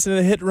we were just in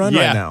a hit and run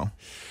right now.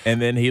 And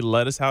then he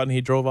let us out, and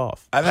he drove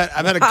off. I've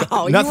had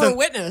you were a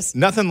witness.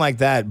 Nothing like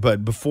that,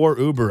 but before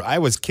Uber, I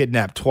was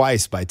kidnapped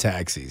twice by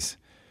taxis.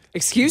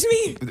 Excuse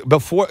me?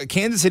 Before,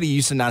 Kansas City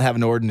used to not have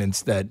an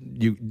ordinance that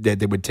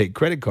they would take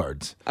credit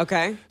cards.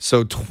 Okay.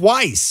 So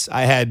twice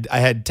I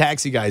had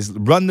taxi guys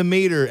run the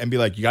meter and be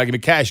like, you gotta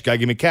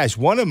give me cash.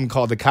 One of them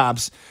called the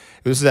cops.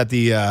 This was at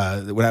the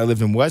when I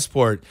lived in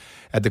Westport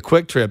at the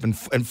Quick Trip,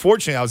 and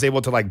fortunately I was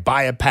able to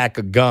buy a pack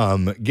of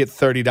gum, get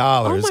 $30.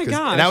 Oh my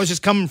gosh. And I was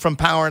just coming from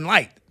Power and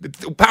Light.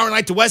 Power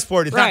Night to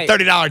Westport is Right. not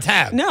 $30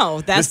 tab.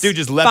 No, that's this dude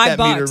just left that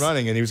meter $5.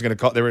 running, and he was going to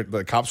call.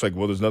 The cops were like,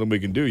 well, there's nothing we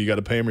can do. You got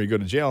to pay him or you go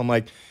to jail. I'm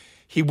like,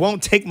 he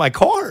won't take my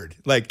card.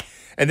 Like,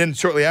 and then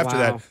shortly after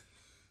Wow.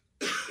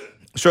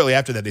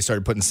 that, they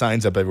started putting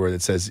signs up everywhere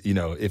that says,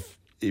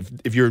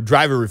 if your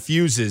driver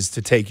refuses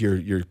to take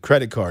your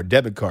credit card,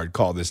 debit card,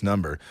 call this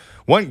number.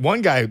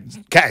 One guy,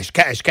 cash.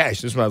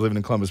 This is when I was living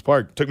in Columbus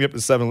Park. Took me up to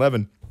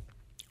 7-Eleven.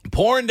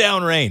 Pouring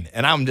down rain,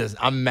 and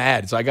I'm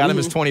mad. So I got him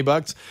his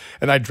 $20,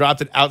 and I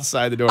dropped it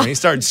outside the door, and he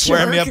started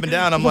swearing me up and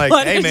down. I'm like,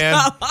 What hey is man,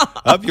 up?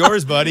 up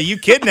yours, buddy. You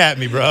kidnapped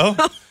me, bro.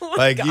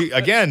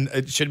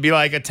 It should be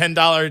like a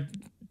 $10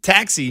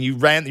 taxi. You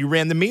ran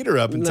the meter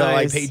up until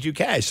Nice. I paid you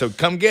cash. So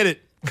come get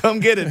it.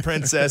 Come get it,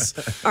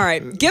 princess. All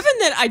right. Given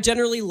that I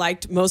generally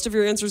liked most of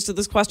your answers to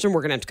this question,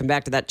 we're going to have to come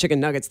back to that chicken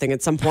nuggets thing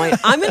at some point.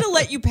 I'm going to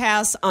let you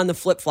pass on the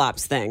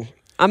flip-flops thing.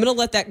 I'm going to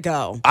let that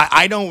go.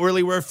 I don't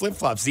really wear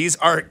flip-flops. These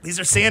are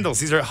sandals.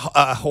 These are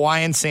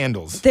Hawaiian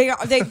sandals.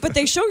 But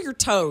they show your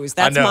toes.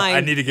 That's I know. my. I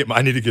need to get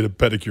a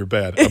pedicure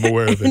bad. I'm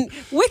aware of it.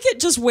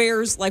 Wicket just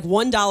wears like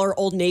 $1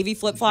 Old Navy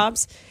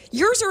flip-flops.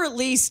 Yours are at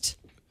least,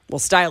 well,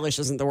 stylish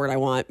isn't the word I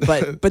want,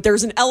 but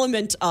there's an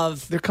element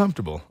of They're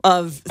comfortable.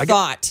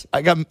 thought.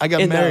 I got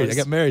in married. those. I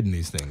got married in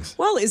these things.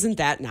 Well, isn't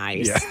that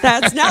nice? Yeah.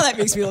 That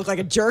makes me look like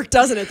a jerk,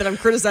 doesn't it? That I'm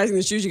criticizing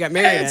the shoes you got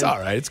married in. It's all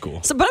right. It's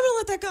cool. So, but I'm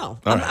going to let that go.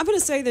 right. I'm going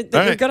to say that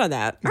All you're right. good on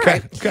that. All Okay,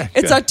 right. okay,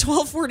 It's good. at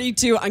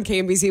 12:42 on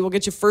KMBZ. We'll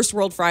get you First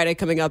World Friday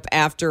coming up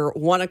after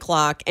 1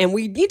 o'clock. And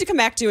we need to come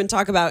back to and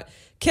talk about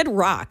Kid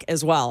Rock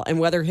as well and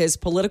whether his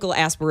political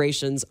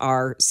aspirations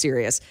are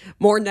serious.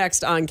 More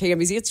next on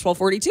KMBZ. It's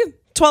 12:42.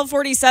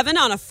 12:47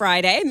 on a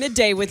Friday,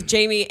 midday with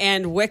Jamie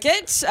and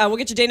Wicket. We'll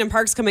get you Dana and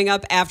Parks coming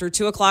up after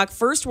 2 o'clock.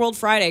 First World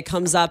Friday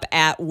comes up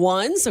at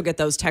 1, so get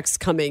those texts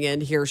coming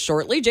in here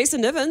shortly.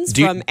 Jason Nivens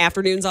from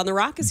Afternoons on the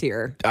Rock is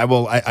here. I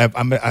will. I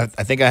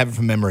think I have it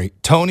from memory.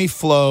 Tony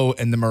Flo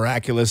and the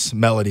Miraculous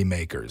Melody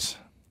Makers.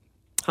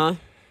 Huh?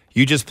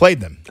 You just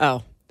played them.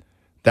 Oh.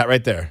 That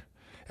right there.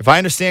 If I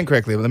understand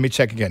correctly, let me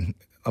check again.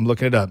 I'm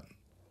looking it up.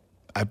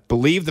 I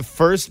believe the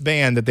first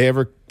band that they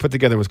ever put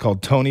together was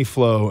called Tony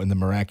Flo and the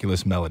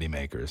Miraculous Melody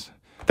Makers.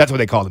 That's what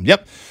they called them.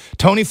 Yep.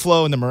 Tony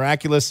Flo and the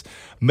Miraculous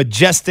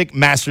Majestic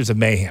Masters of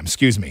Mayhem.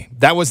 Excuse me.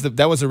 That was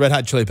the Red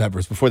Hot Chili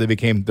Peppers before they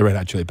became the Red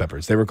Hot Chili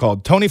Peppers. They were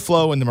called Tony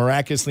Flo and the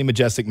Miraculously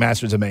Majestic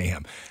Masters of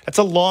Mayhem. That's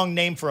a long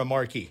name for a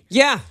marquee.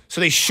 Yeah. So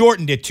they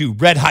shortened it to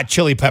Red Hot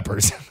Chili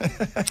Peppers.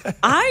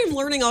 I'm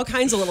learning all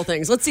kinds of little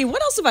things. Let's see.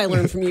 What else have I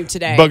learned from you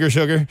today? Bugger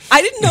sugar.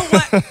 I didn't know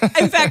what.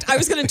 In fact, I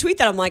was going to tweet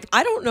that. I'm like,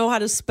 I don't know how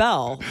to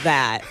spell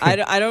that.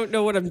 I don't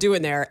know what I'm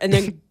doing there. And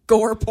then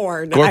gore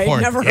porn. Gore I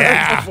porn. never heard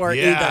Yeah, before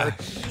yeah.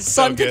 either.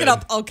 So I'm picking good.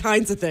 up all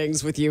kinds of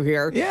things with you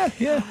here.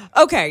 Yeah.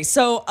 Okay,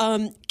 so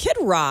Kid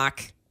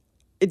Rock,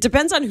 it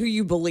depends on who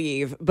you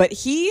believe, but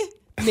he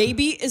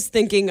maybe is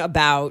thinking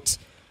about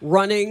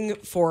running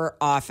for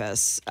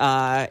office.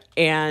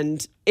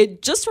 And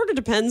it just sort of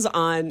depends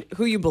on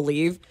who you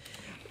believe.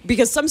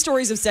 Because some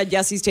stories have said,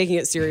 yes, he's taking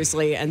it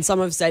seriously. And some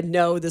have said,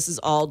 no, this is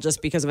all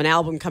just because of an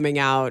album coming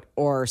out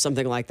or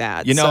something like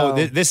that. You know,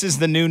 So- this is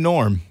the new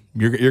norm.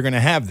 You're going to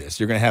have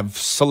this. You're going to have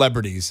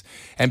celebrities,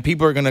 and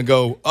people are going to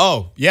go,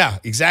 oh, yeah,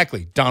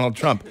 exactly, Donald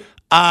Trump.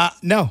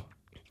 No,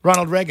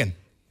 Ronald Reagan.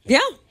 yeah,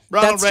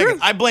 Ronald that's Reagan. true.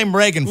 Mm-hmm. I blame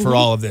Reagan for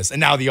all of this.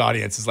 And now the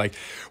audience is like,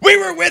 we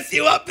were with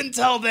you up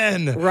until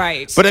then.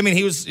 Right. But I mean,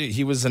 he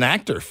was an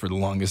actor for the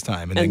longest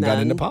time and then got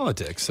then- into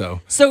politics. So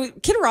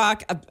Kid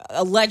Rock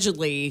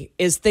allegedly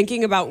is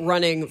thinking about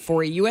running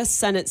for a U.S.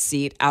 Senate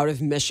seat out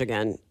of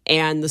Michigan.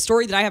 And the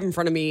story that I have in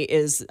front of me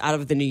is out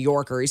of the New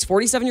Yorker. He's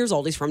 47 years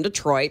old. He's from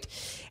Detroit.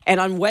 And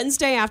on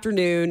Wednesday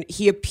afternoon,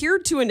 he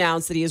appeared to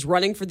announce that he is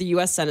running for the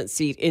U.S. Senate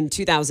seat in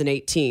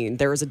 2018.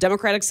 There is a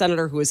Democratic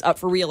senator who is up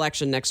for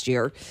re-election next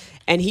year,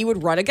 and he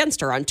would run against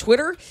her. On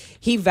Twitter,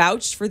 he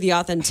vouched for the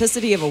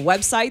authenticity of a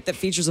website that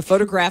features a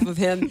photograph of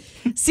him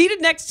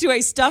seated next to a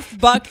stuffed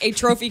buck, a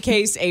trophy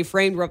case, a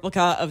framed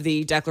replica of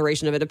the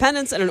Declaration of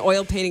Independence, and an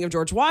oil painting of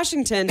George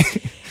Washington.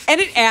 And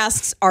it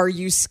asks, are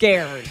you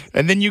scared?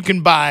 And then you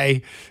can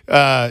buy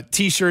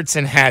T-shirts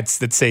and hats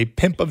that say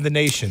Pimp of the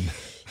Nation.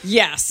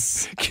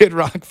 Yes. Kid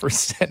Rock for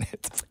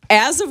Senate.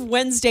 As of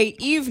Wednesday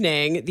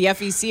evening, the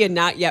FEC had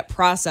not yet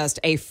processed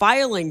a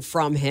filing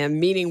from him,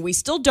 meaning we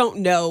still don't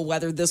know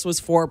whether this was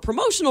for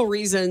promotional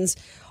reasons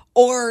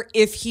or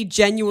if he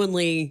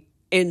genuinely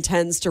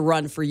intends to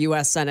run for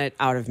U.S. Senate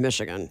out of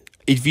Michigan.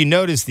 If you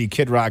notice the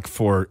Kid Rock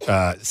for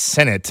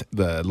Senate,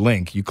 the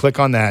link, you click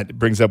on that. It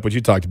brings up what you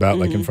talked about,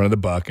 like in front of the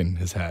buck and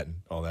his hat and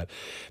all that.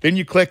 Then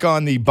you click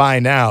on the buy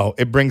now.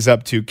 It brings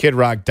up to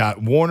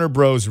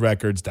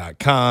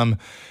kidrock.warnerbrosrecords.com.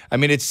 I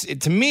mean,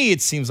 to me,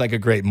 it seems like a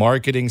great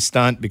marketing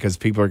stunt because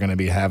people are going to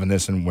be having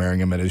this and wearing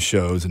them at his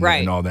shows and,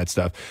 Right. and all that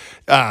stuff.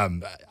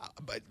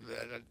 But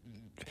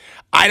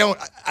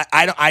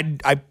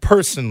I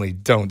personally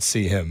don't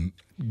see him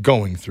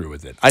going through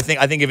with it. I think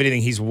if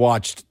anything, he's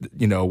watched,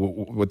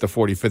 what the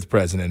 45th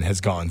president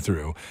has gone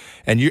through,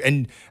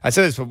 and I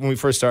said this when we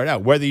first started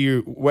out.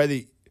 Whether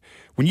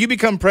when you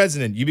become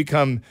president, you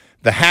become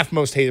the half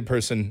most hated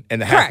person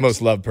and the half Correct.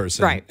 most loved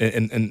person Right.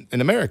 in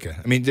America.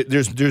 I mean,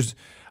 there's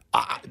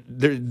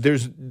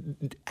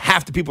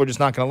half the people are just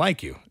not going to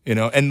like you,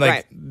 and like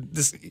Right.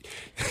 this.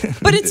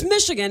 But it's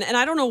Michigan, and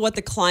I don't know what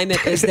the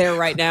climate is there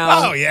right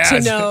now. Oh, yeah.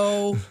 To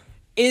know,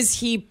 is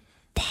he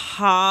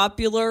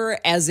popular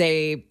as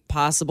a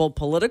possible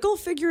political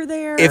figure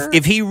there?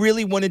 If he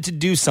really wanted to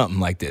do something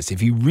like this, if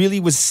he really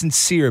was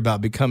sincere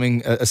about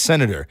becoming a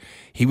senator,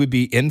 he would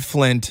be in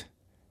Flint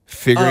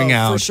figuring for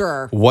out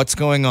sure. what's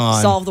going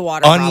on, Solve the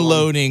water problem.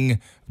 unloading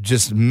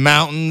just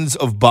mountains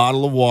of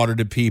bottle of water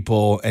to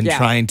people and Yeah.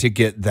 trying to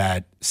get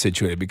that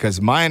situated.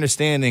 Because my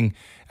understanding,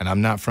 and I'm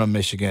not from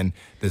Michigan,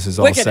 this is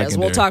all Wicked secondary. is.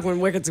 We'll talk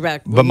when Wicked's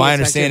back. But my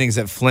understanding is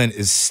that Flint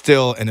is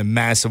still in a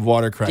massive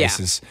water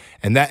crisis,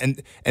 and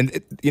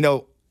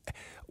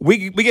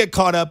we get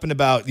caught up in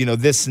about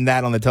this and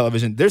that on the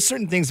television. There's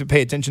certain things to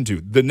pay attention to.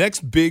 The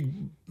next big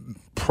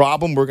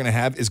problem we're going to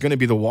have is going to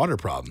be the water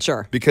problem.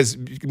 Sure. Because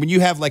when you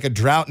have like a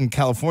drought in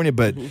California,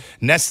 but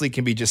Nestle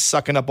can be just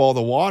sucking up all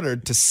the water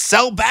to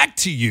sell back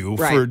to you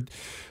Right.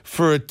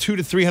 for a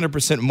 200 to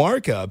 300%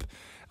 markup.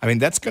 I mean,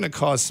 that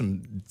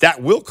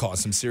will cause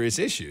some serious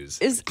issues.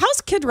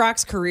 How's Kid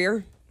Rock's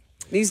career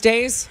these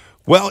days?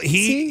 Well,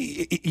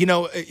 he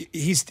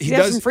Does he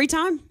have does some free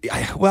time?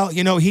 Well,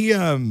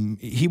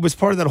 he was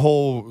part of that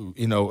whole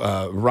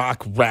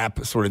rock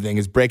rap sort of thing.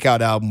 His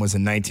breakout album was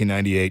in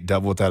 1998,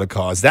 Devil Without a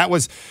Cause. That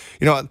was,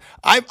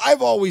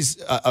 I've always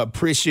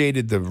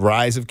appreciated the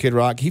rise of Kid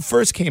Rock. He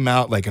first came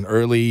out like in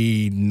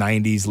early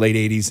 90s, late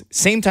 80s,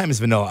 same time as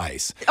Vanilla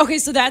Ice. Okay,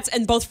 so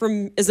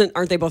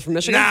aren't they both from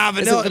Michigan? Nah,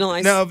 Is it Vanilla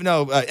Ice? no,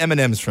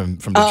 Eminem's from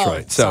Detroit. Oh,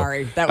 So,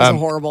 sorry. That was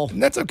horrible.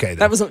 That's okay. Though.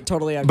 That was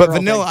totally a But girl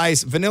Vanilla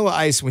thing. Vanilla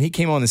Ice, when he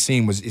came on the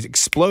scene, it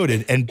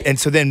exploded, and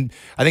so then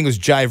I think it was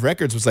Jive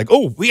Records was like,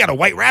 oh, we got a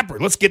white rapper,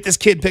 let's get this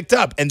kid picked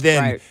up, and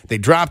then Right. they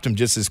dropped him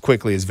just as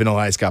quickly as Vanilla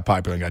Ice got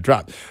popular and got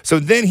dropped. So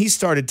then he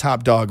started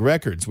Top Dog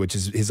Records, which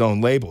is his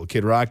own label.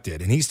 Kid Rock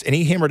did, and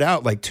he hammered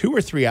out like 2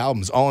 or 3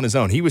 albums all on his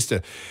own.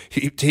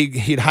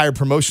 He'd hire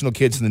promotional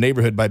kids in the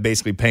neighborhood by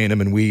basically paying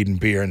them in weed and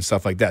beer and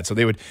stuff like that. So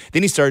then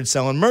he started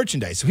selling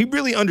merchandise. So he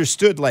really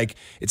understood like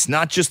it's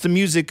not just the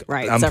music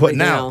Right, I'm it's putting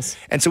everything out. else.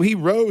 And so he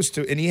rose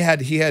to, and he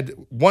had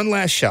one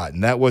last shot,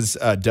 and that was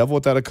Devil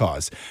Without a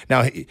Cause.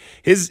 Now,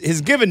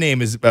 his given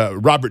name is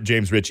Robert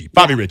James Ritchie,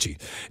 Bobby Ritchie.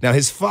 Now,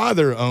 his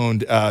father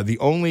owned the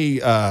only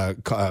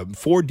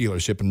Ford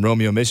dealership in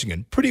Romeo,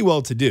 Michigan. Pretty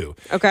well to do.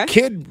 Okay.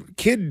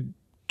 Kid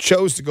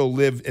chose to go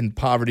live in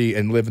poverty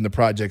and live in the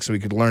projects so he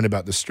could learn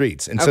about the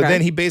streets. And so Okay.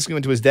 then he basically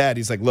went to his dad.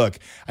 He's like, look,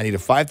 I need a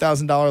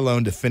 $5,000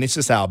 loan to finish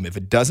this album. If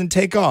it doesn't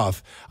take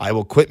off, I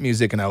will quit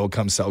music and I will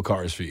come sell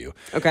cars for you.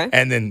 Okay.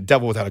 And then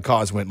Devil Without a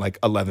Cause went like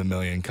 11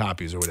 million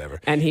copies or whatever.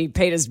 And he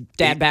paid his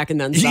dad back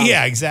and then some.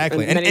 Yeah,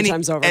 exactly. And many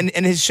times over. And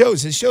his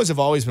shows have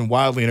always been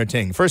wildly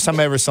entertaining. First time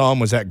I ever saw him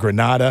was at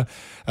Granada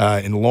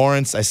in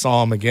Lawrence. I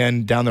saw him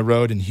again down the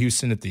road in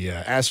Houston at the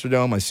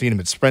Astrodome. I've seen him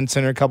at Sprint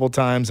Center a couple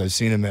times. I've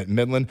seen him at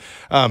Midland.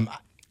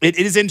 It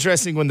is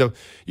interesting when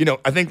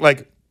I think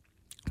like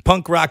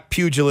punk rock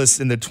pugilists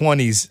in the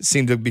 20s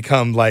seem to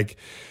become like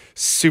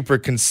super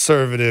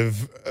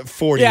conservative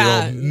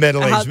 40-year-old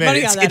middle-aged men.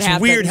 funny how that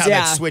It's weird how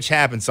happens, that switch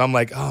happens. So I'm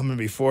like, I'm going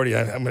to be 40.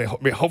 I'm going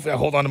to hopefully I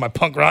hold on to my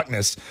punk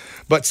rockness.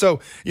 But so,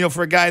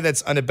 for a guy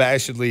that's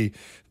unabashedly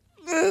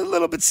a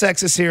little bit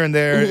sexist here and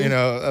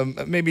there,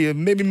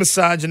 maybe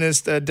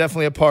misogynist,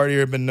 definitely a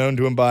partier, been known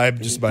to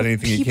imbibe just about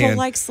anything he can. People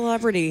like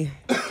celebrity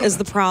is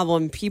the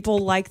problem. People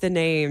like the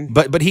name.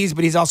 But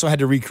he's also had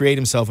to recreate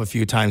himself a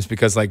few times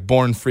because like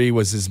Born Free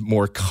was his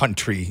more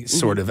country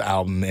sort of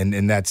album,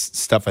 and that's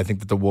stuff I think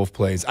that the Wolf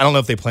plays. I don't know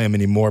if they play him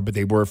anymore, but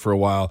they were for a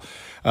while.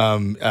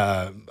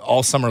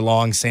 All Summer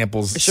Long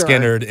samples, Sure,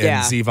 Skinnerd and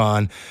yeah.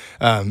 Zevon.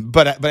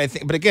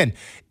 But again,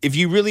 if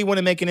you really want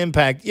to make an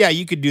impact, yeah,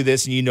 you could do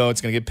this, and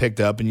it's going to get picked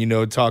up,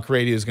 and talk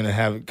radio is going to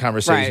have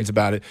conversations Right.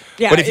 about it.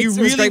 Yeah, but if you it's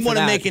really great for want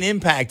to that. make an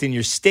impact in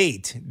your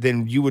state,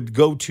 then you would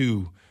go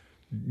to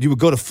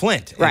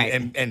Flint Right.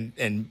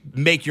 and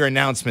make your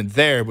announcement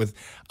there with,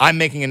 I'm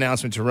making an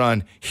announcement to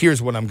run.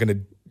 Here's what I'm going to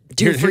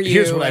Do for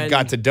Here's you what I've and-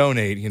 got to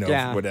donate,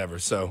 Yeah. whatever.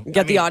 So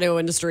Get the audio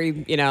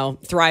industry,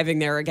 thriving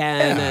there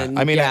again. yeah, And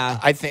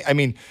I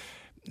think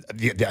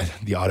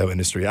the auto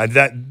industry. I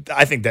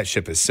think that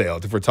ship has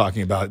sailed. If we're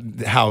talking about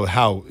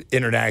how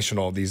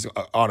international these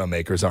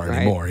automakers are Right.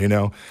 anymore,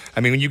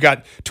 when you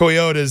got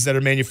Toyotas that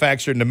are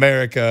manufactured in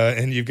America,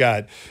 and you've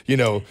got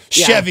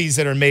Chevys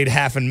that are made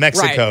half in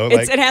Mexico.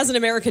 Right. It has an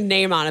American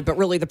name on it, but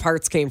really the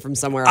parts came from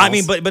somewhere else. I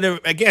mean, but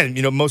again,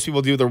 most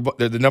people do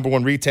the number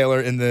one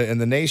retailer in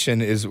the nation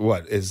is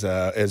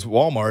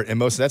Walmart, and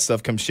most of that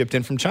stuff comes shipped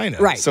in from China.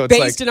 right. So it's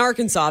Based in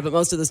Arkansas, but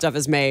most of the stuff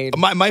is made.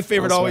 My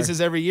favorite elsewhere. always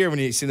is every year when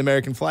you see the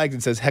American flag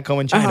that says Hecco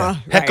in China.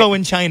 Right. Hecco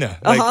in China.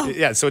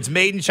 Yeah, so it's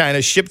made in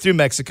China, shipped through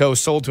Mexico,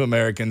 sold to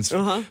Americans,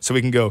 so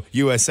we can go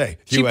USA,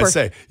 Cheaper.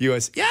 USA,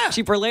 US. Yeah.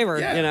 Cheaper labor,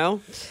 Yeah.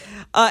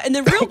 And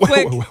then real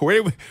quick,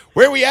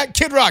 Where are we at?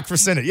 Kid Rock for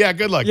Senate. Yeah,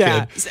 good luck,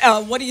 yeah.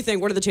 kid. What do you think?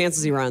 What are the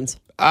chances he runs?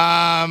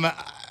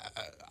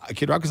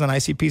 Kid Rock was on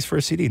ICP's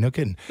first CD. No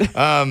kidding.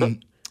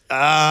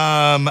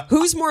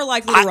 Who's more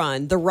likely to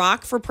run? The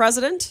Rock for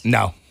president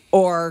No.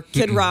 or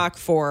Kid Rock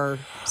for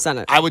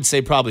Senate? I would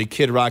say probably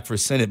Kid Rock for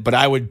Senate, but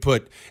I would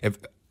put, if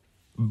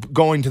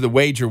going to the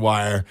wager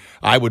wire,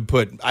 I would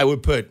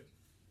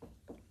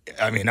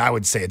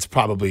say it's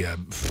probably a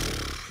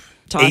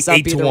Toss up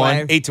 8 to either 1,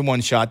 way. 8 to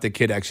 1 shot that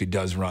Kid actually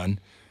does run.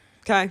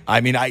 Okay.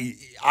 I mean, I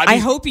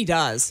hope he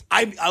does.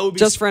 I would be,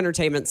 Just for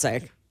entertainment's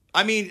sake.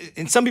 I mean,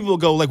 and some people will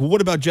go like, well,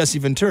 what about Jesse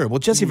Ventura? Well,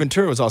 Jesse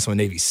Ventura was also a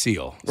Navy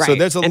SEAL. Right. So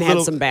there's a and little,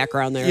 had some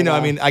background there. You know, though.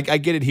 I mean, I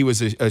get it. He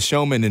was a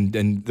showman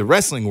in the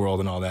wrestling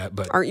world and all that,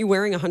 but Aren't you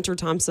wearing a Hunter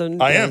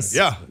Thompson? I am, dress?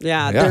 yeah.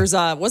 Yeah. Yeah. There's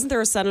wasn't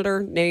there a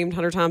senator named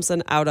Hunter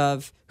Thompson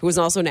who was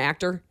also an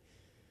actor?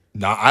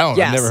 no, I don't.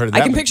 Yes. I've never heard of that.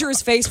 I can one. picture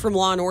his face from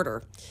Law and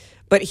Order.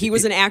 But he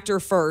was an actor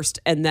first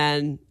and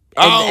then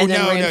Oh, then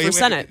ran for you-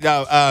 Senate.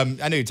 No, I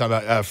know you're talking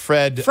about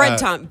Fred. Fred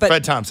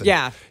Thompson.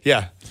 Yeah.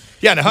 Yeah.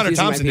 Yeah, and Hunter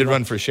Confusing my Thompson did people.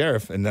 run for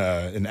sheriff in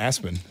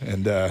Aspen,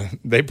 and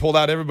they pulled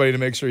out everybody to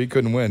make sure he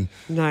couldn't win.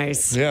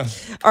 Nice. Yeah.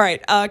 All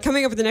right.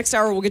 Coming up in the next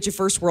hour, we'll get you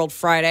First World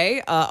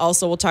Friday.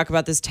 Also, we'll talk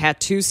about this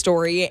tattoo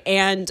story.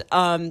 And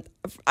I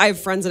have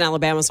friends in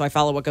Alabama, so I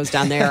follow what goes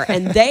down there.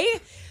 And they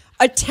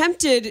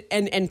attempted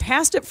and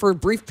passed it for a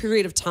brief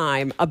period of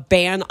time, a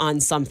ban on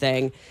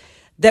something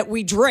that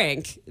we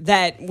drink.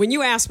 That when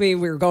you asked me,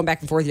 we were going back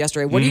and forth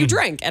yesterday, what do you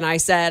drink? And I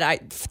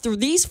said, through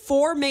these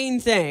four main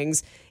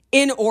things,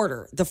 in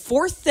order, the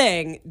fourth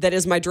thing that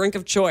is my drink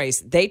of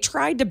choice, they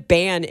tried to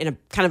ban in a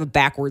kind of a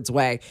backwards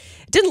way.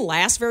 It didn't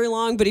last very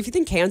long, but if you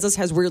think Kansas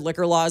has weird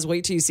liquor laws,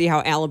 wait till you see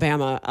how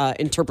Alabama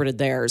interpreted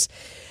theirs.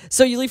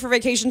 So you leave for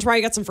vacation tomorrow,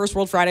 you got some First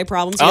World Friday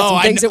problems. You got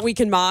some things that we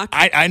can mock.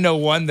 I know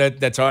one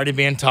that's already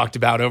being talked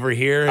about over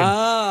here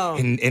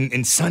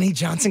in sunny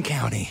Johnson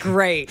County.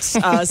 Great. So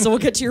we'll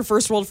get to your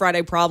First World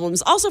Friday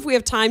problems. Also, if we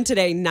have time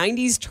today,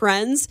 90s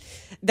trends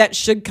that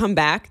should come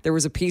back. There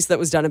was a piece that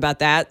was done about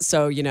that.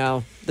 So, you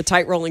know, the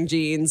tight rolling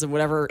jeans and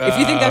whatever. If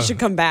you think that should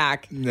come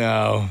back.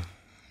 No.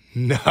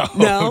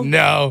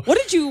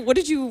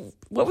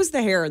 What was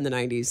the hair in the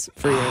 90s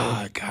for you?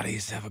 Oh, God, I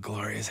used to have a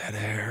glorious head of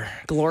hair.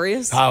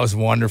 Glorious? That was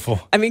wonderful.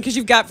 I mean, because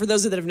you've got, for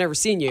those that have never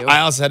seen you.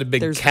 I also had a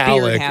big There's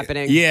cowlick. beard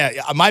happening. Yeah,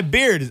 my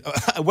beard,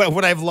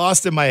 what I've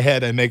lost in my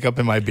head, I make up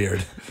in my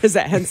beard. Is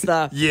that hence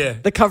the Yeah.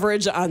 the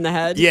coverage on the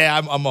head? Yeah,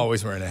 I'm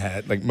always wearing a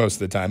hat, like most of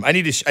the time. I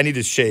need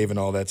to shave and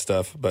all that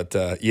stuff, but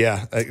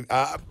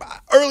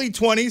early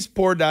 20s,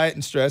 poor diet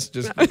and stress,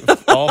 just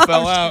all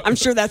fell out. I'm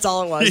sure that's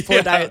all it was. Poor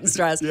Yeah. diet and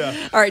stress. Yeah.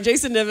 All right,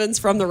 Jason Nivens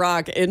from The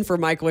Rock in for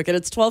Mike Wickett.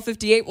 It's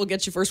 12:58. We'll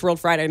get you First World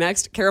Friday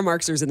next. Kara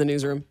Marxer's in the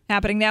newsroom.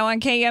 Happening now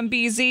on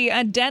KMBZ.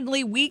 A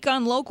deadly week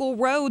on local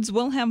roads.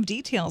 We'll have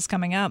details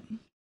coming up.